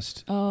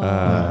chemist. Oh,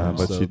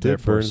 But so she did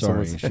therefore, burn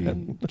sorry, someone's she,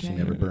 hand. she Okay.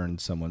 never burned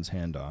someone's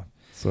hand off.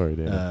 Sorry,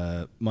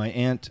 Dan. My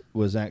aunt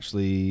was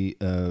actually,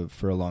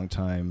 for a long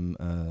time,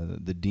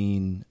 the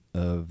dean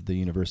of the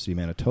University of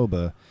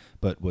Manitoba,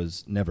 but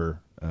was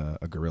never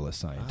a gorilla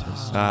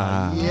scientist.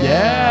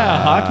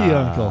 Yeah, hockey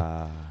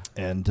uncle.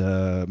 And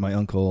my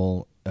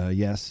uncle,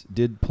 yes,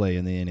 did play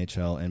in the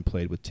NHL and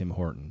played with Tim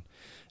Horton.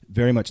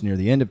 Very much near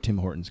the end of Tim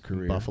Horton's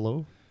career.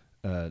 Buffalo.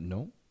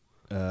 No.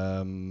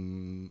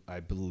 I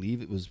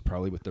believe it was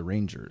probably with the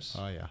Rangers.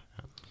 Oh yeah.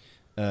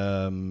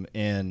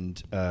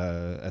 And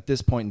at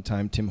this point in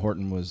time, Tim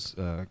Horton was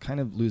kind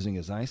of losing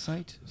his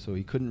eyesight, so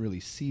he couldn't really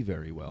see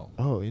very well.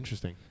 Oh,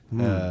 interesting.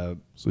 So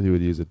he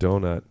would use a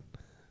donut.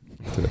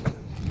 to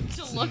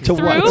look To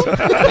through. what?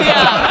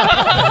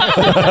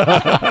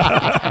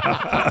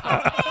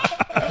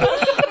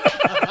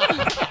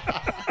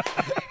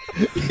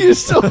 You're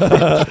so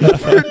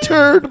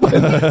perturbed by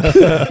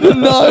the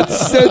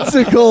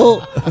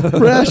nonsensical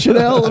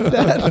rationale of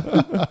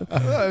that.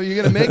 Oh, you're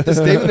going to make the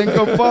statement and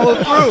go follow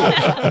through.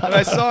 And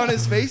I saw on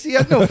his face he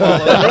had no follow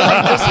through. He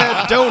just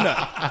had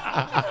donut.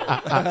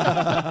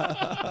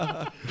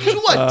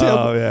 What, Tim?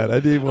 Oh man, I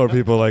need more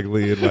people like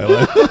Lee in my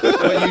life.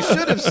 What you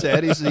should have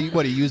said is he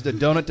used a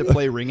donut to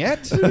play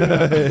ringette? See,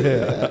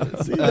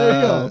 there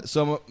you go.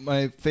 So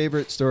my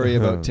favorite story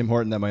about Tim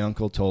Horton that my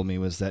uncle told me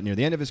was that near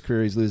the end of his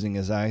career, he's losing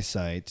his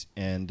eyesight,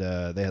 and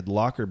they had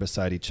locker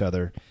beside each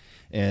other,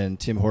 and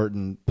Tim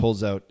Horton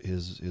pulls out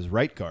his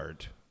right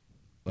guard,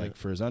 like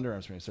for his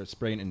underarms, and he starts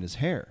spraying it in his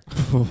hair.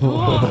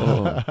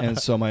 And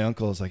so my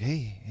uncle is like,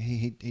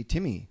 hey,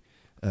 Timmy,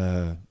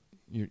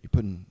 you're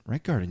putting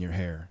right guard in your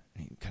hair.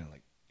 And he kind of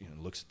like,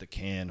 looks at the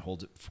can,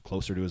 holds it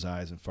closer to his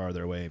eyes and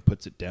farther away,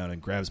 puts it down,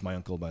 and grabs my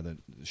uncle by the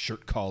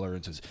shirt collar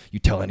and says, "You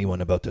tell anyone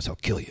about this, I'll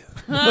kill you."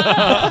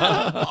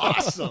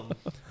 Awesome.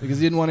 Because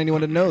he didn't want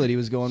anyone to know that he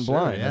was going Sure,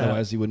 blind. yeah.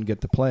 Otherwise, he wouldn't get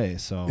to play.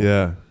 So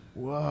Yeah.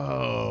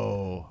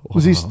 Whoa.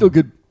 Was he still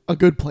a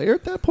good player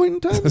at that point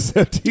in time?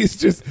 Except he's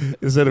just,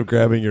 instead of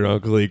grabbing your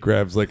uncle, he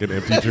grabs like an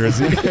empty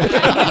jersey. Just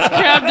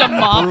grabbed a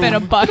mop and a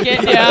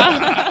bucket.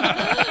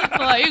 Yeah.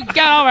 Well, you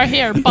get over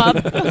here, bub.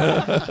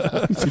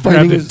 He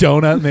grabbed a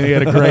donut and then he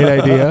had a great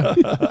idea.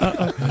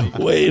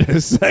 Wait a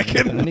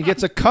second. and then he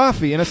gets a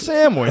coffee and a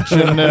sandwich,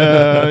 and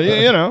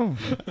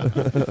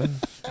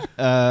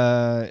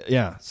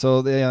yeah.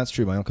 So yeah, that's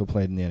true. My uncle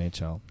played in the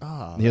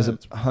NHL. He has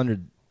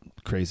 100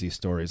 crazy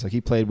stories. Like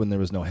he played when there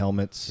was no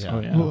helmets. Yeah. Oh,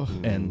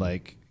 yeah. And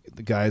like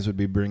the guys would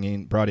be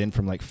brought in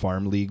from like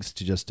farm leagues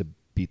to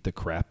beat the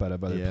crap out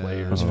of other Yeah.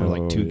 players for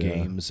like 2 yeah.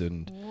 games.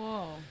 And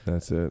Whoa.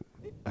 That's it.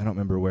 I don't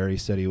remember where he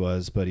said he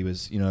was, but he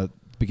was,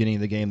 beginning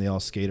of the game, they all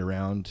skate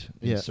around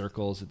in Yeah.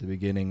 circles at the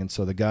beginning. And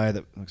so the guy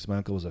because my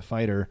uncle was a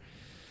fighter,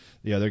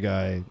 the other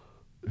guy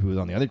who was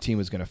on the other team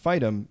was going to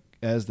fight him.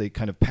 As they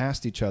kind of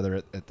passed each other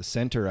at the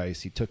center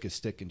ice, he took his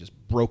stick and just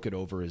broke it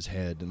over his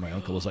head. And my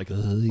uncle was like,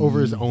 "Ugh." Over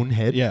his own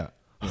head? Yeah.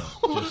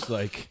 Just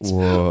like,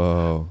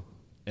 Whoa.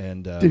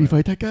 and Did he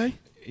fight that guy?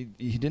 he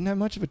didn't have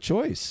much of a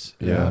choice.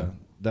 Yeah.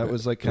 that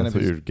was like kind That's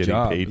of what his you're getting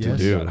job. paid to Yes.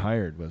 do. Got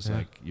hired was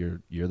like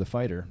you're the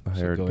fighter. A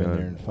So hired go gun. in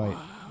there and fight.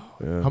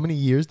 Yeah. How many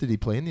years did he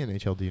play in the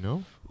NHL? Do you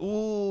know?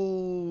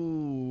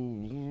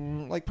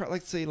 Ooh, like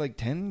say like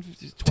 10,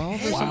 12 or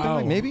something Wow.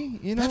 like maybe.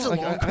 You know, That's a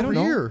like long I don't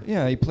know. career.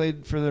 Yeah, he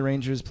played for the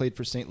Rangers, played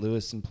for St.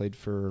 Louis, and played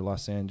for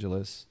Los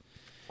Angeles.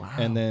 Wow.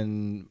 And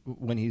then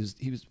when he was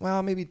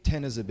well, maybe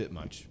 10 is a bit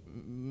much,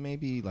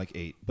 maybe like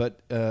 8. But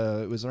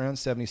it was around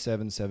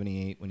 77,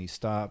 78 when he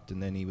stopped,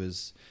 and then he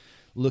was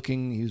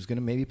looking. He was going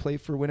to maybe play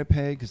for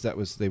Winnipeg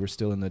because they were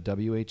still in the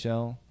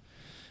WHL,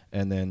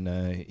 and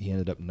then he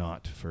ended up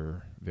not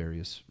for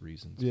various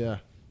reasons. Yeah.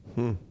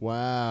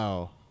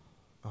 Wow.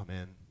 Oh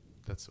man,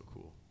 that's so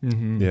cool.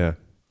 Mm-hmm. Yeah.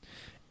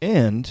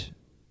 And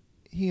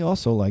he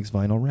also likes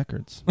vinyl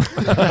records.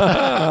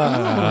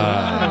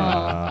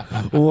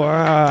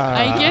 Wow.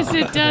 I guess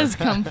it does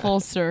come full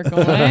circle,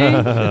 eh?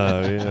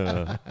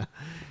 Yeah.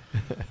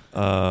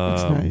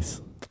 That's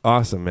nice.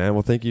 Awesome, man.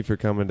 Well, thank you for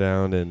coming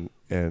down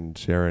and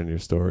sharing your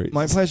stories.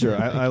 My pleasure.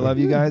 I love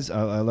you guys.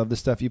 I love the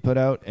stuff you put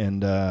out,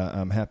 and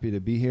I'm happy to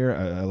be here.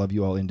 I love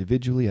you all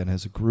individually and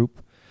as a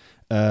group.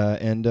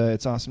 And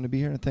it's awesome to be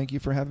here. And thank you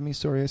for having me.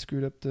 Sorry I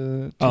screwed up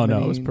the Oh,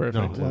 no, it was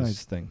perfect.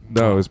 Lies thing.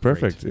 No, it was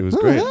perfect. It was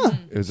great. yeah.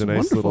 It was a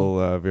It's nice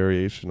little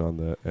variation on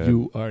the.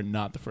 You are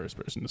not the first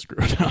person to screw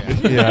it up.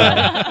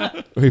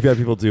 Yeah. We've had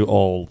people do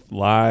all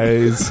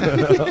lies,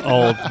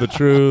 all the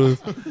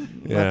truth.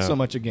 Yeah. Not so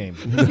much a game.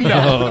 No,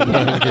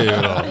 not a game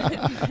at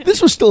all.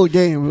 This was still a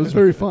game. It was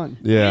very fun.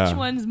 Yeah. Which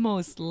one's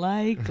most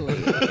likely?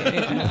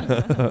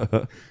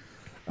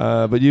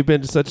 But you've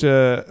been such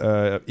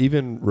a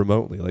even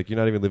remotely, like you're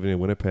not even living in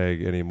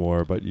Winnipeg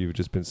anymore, but you've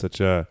just been such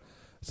a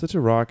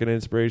rock and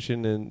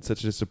inspiration and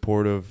such a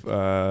supportive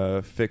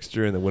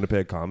fixture in the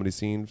Winnipeg comedy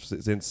scene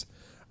since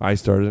I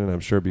started, and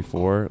I'm sure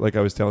before. Like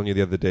I was telling you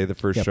the other day, the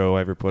first show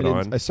I ever put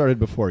on. I started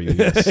before you.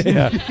 Yes.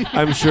 Yeah,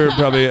 I'm sure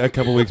probably a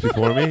couple weeks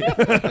before me.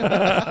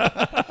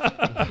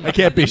 I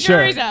can't be sure.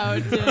 Jury's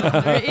out.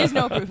 There is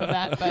no proof of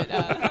that, but.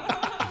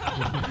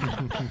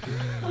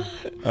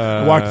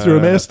 Walked through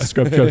a mist,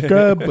 scrub,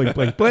 blink,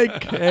 blink,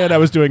 blink, and I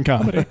was doing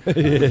comedy.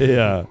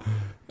 Yeah.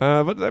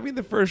 But I mean,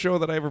 the first show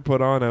that I ever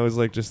put on, I was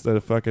like just a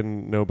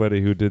fucking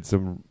nobody who did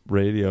some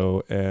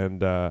radio,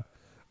 and I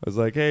was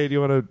like, "Hey, do you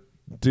want to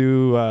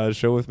do a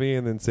show with me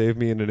and then save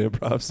me in an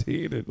improv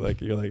scene?" And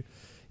like you're like,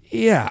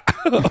 "Yeah,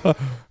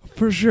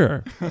 for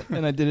sure."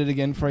 And I did it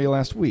again for you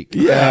last week.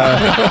 Yeah.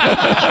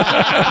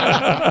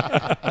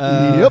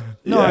 Yep.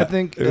 No, Yeah, I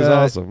think it was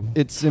awesome.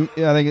 I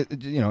think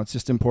it's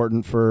just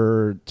important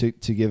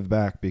to give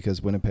back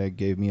because Winnipeg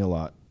gave me a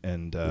lot,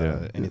 and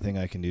anything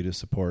I can do to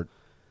support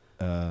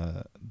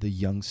the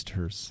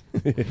youngsters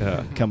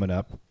coming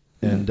up.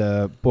 And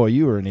boy,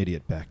 you were an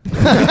idiot back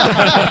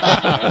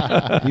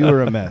then. You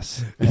were a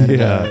mess. And,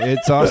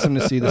 it's awesome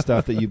to see the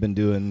stuff that you've been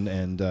doing,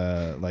 and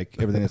like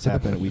everything that's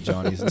happened at Wee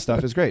Johnny's and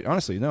stuff is great.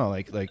 Honestly, no,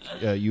 like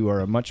you are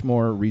a much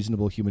more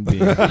reasonable human being.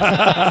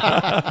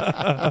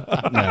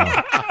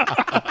 now.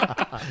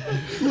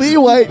 Lee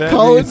White That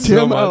calling means so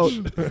Tim much.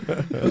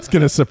 out. It's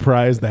going to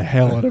surprise the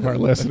hell out of our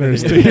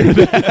listeners to hear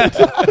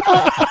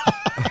that.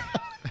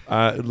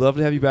 I'd love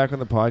to have you back on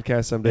the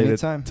podcast someday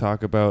Anytime. to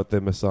talk about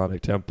the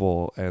Masonic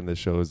Temple and the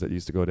shows that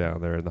used to go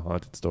down there and the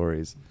haunted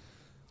stories.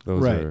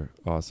 Those Right. are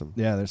awesome.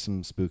 Yeah, there's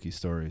some spooky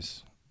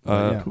stories.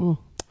 Uh, Cool.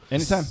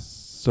 Anytime.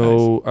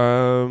 So,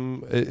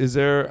 is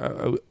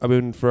there? I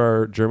mean, for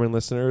our German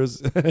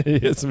listeners, you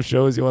have some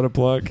shows you want to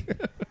plug?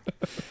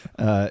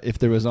 If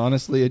there was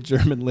honestly a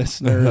German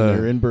listener and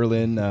they're in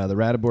Berlin, the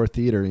Radibor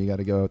Theater, you got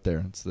to go out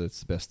there. It's the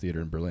best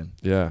theater in Berlin.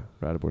 Yeah,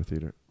 Radibor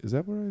Theater. Is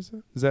that where I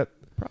said? Is that?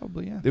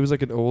 Probably, yeah. It was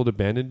like an old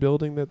abandoned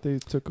building that they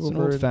took It's over.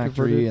 an old and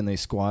factory, converted? and they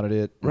squatted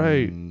it.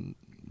 Right. And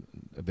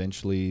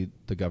eventually,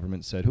 the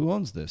government said, "Who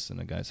owns this?" And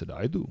the guy said,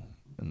 "I do."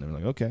 And they were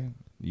like, "Okay,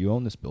 you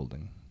own this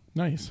building,"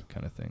 Nice.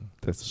 kind of thing.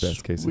 That's the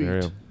best case Sweet.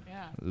 scenario.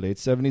 Yeah. Late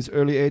 70s,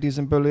 early 80s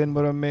in Berlin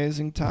were an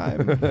amazing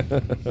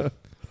time.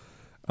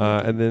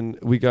 And then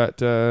we got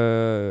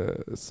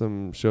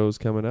some shows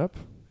coming up.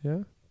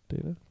 Yeah,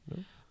 Dana.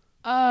 No?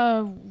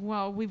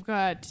 Well, we've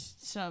got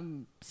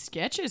some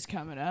sketches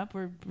coming up.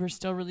 We're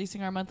still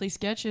releasing our monthly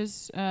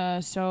sketches.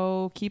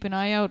 So keep an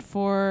eye out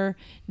for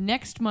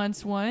next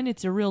month's one.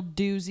 It's a real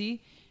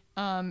doozy.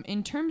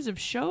 In terms of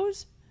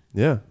shows,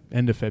 Yeah.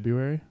 End of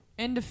February.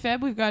 end of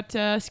Feb, we've got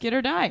Skid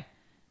or Die.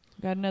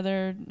 We've got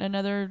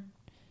another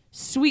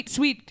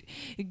sweet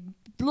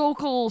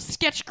local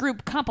sketch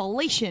group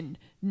compilation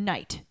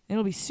night.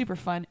 It'll be super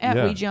fun at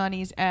Yeah. Wee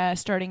Johnny's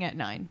starting at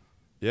 9.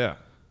 Yeah.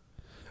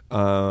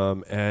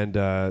 And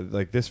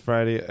like this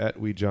Friday at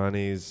Wee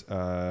Johnny's,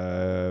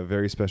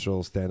 very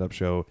special stand-up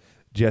show.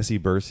 Jesse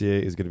Bercier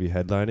is going to be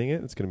headlining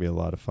it. It's going to be a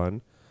lot of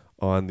fun.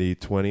 On the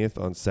 20th,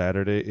 on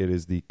Saturday, it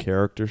is the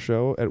character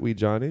show at Wee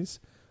Johnny's.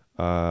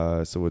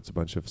 So it's a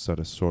bunch of sort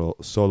of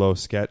solo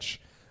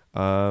sketch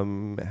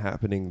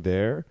happening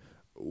there.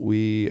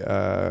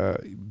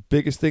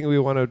 biggest thing we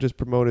want to just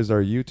promote is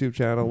our YouTube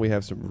channel. We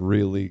have some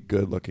really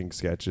good-looking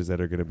sketches that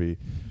are going to be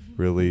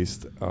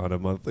released on a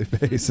monthly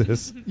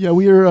basis. Yeah,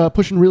 we are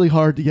pushing really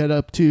hard to get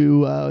up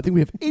to, I think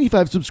we have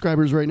 85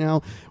 subscribers right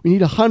now. We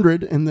need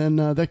 100, and then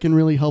that can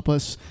really help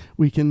us.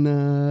 We can,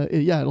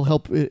 it'll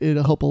help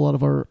a lot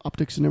of our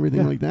optics and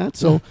everything like that.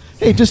 So,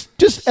 hey, just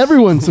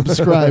everyone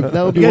subscribe.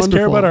 That would be You guys wonderful.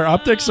 care about our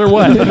optics or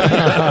what? No,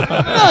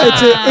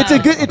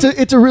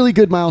 it's a really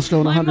good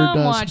milestone. My 100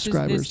 mom watches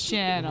subscribers. this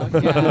channel,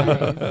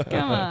 guys.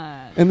 Come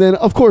on. And then,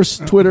 of course,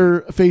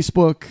 Twitter,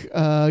 Facebook.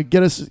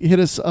 Hit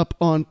us up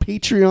on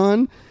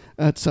Patreon.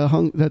 That's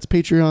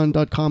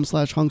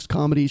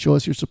patreon.com/hunkscomedy. Show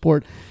us your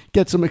support.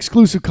 Get some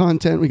exclusive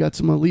content. We got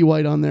some Lee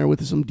White on there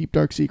with some deep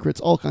dark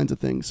secrets, all kinds of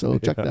things. So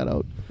check that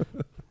out.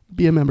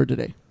 Be a member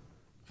today.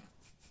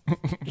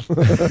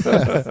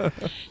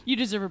 You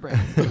deserve a break.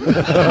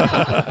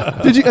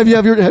 Have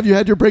you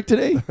had your break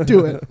today?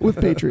 Do it with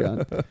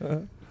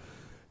Patreon.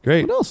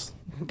 Great. What else?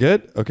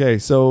 Good. Okay,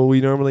 so we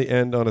normally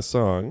end on a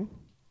song.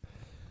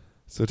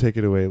 So take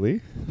it away,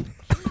 Lee.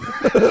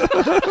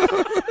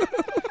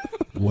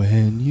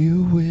 When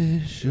you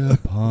wish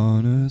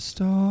upon a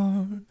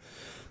star,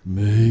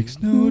 makes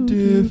no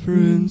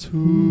difference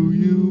who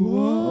you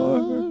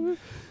are.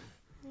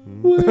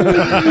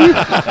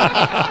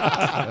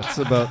 That's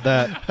about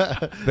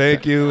that.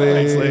 Thank you, Lee.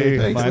 Thanks, Lee.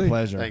 Thanks, My Lee.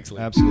 pleasure. Thanks, Lee.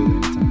 Absolutely.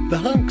 Anytime. The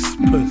Hunks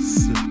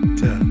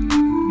Pussycat.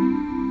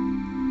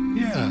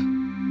 Yeah.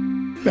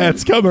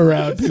 Matt's come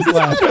around. He's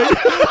laughing.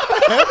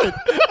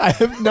 I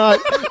have not.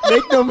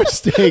 Make no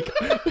mistake.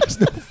 There's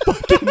no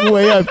fucking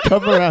way I've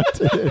come around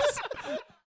to this.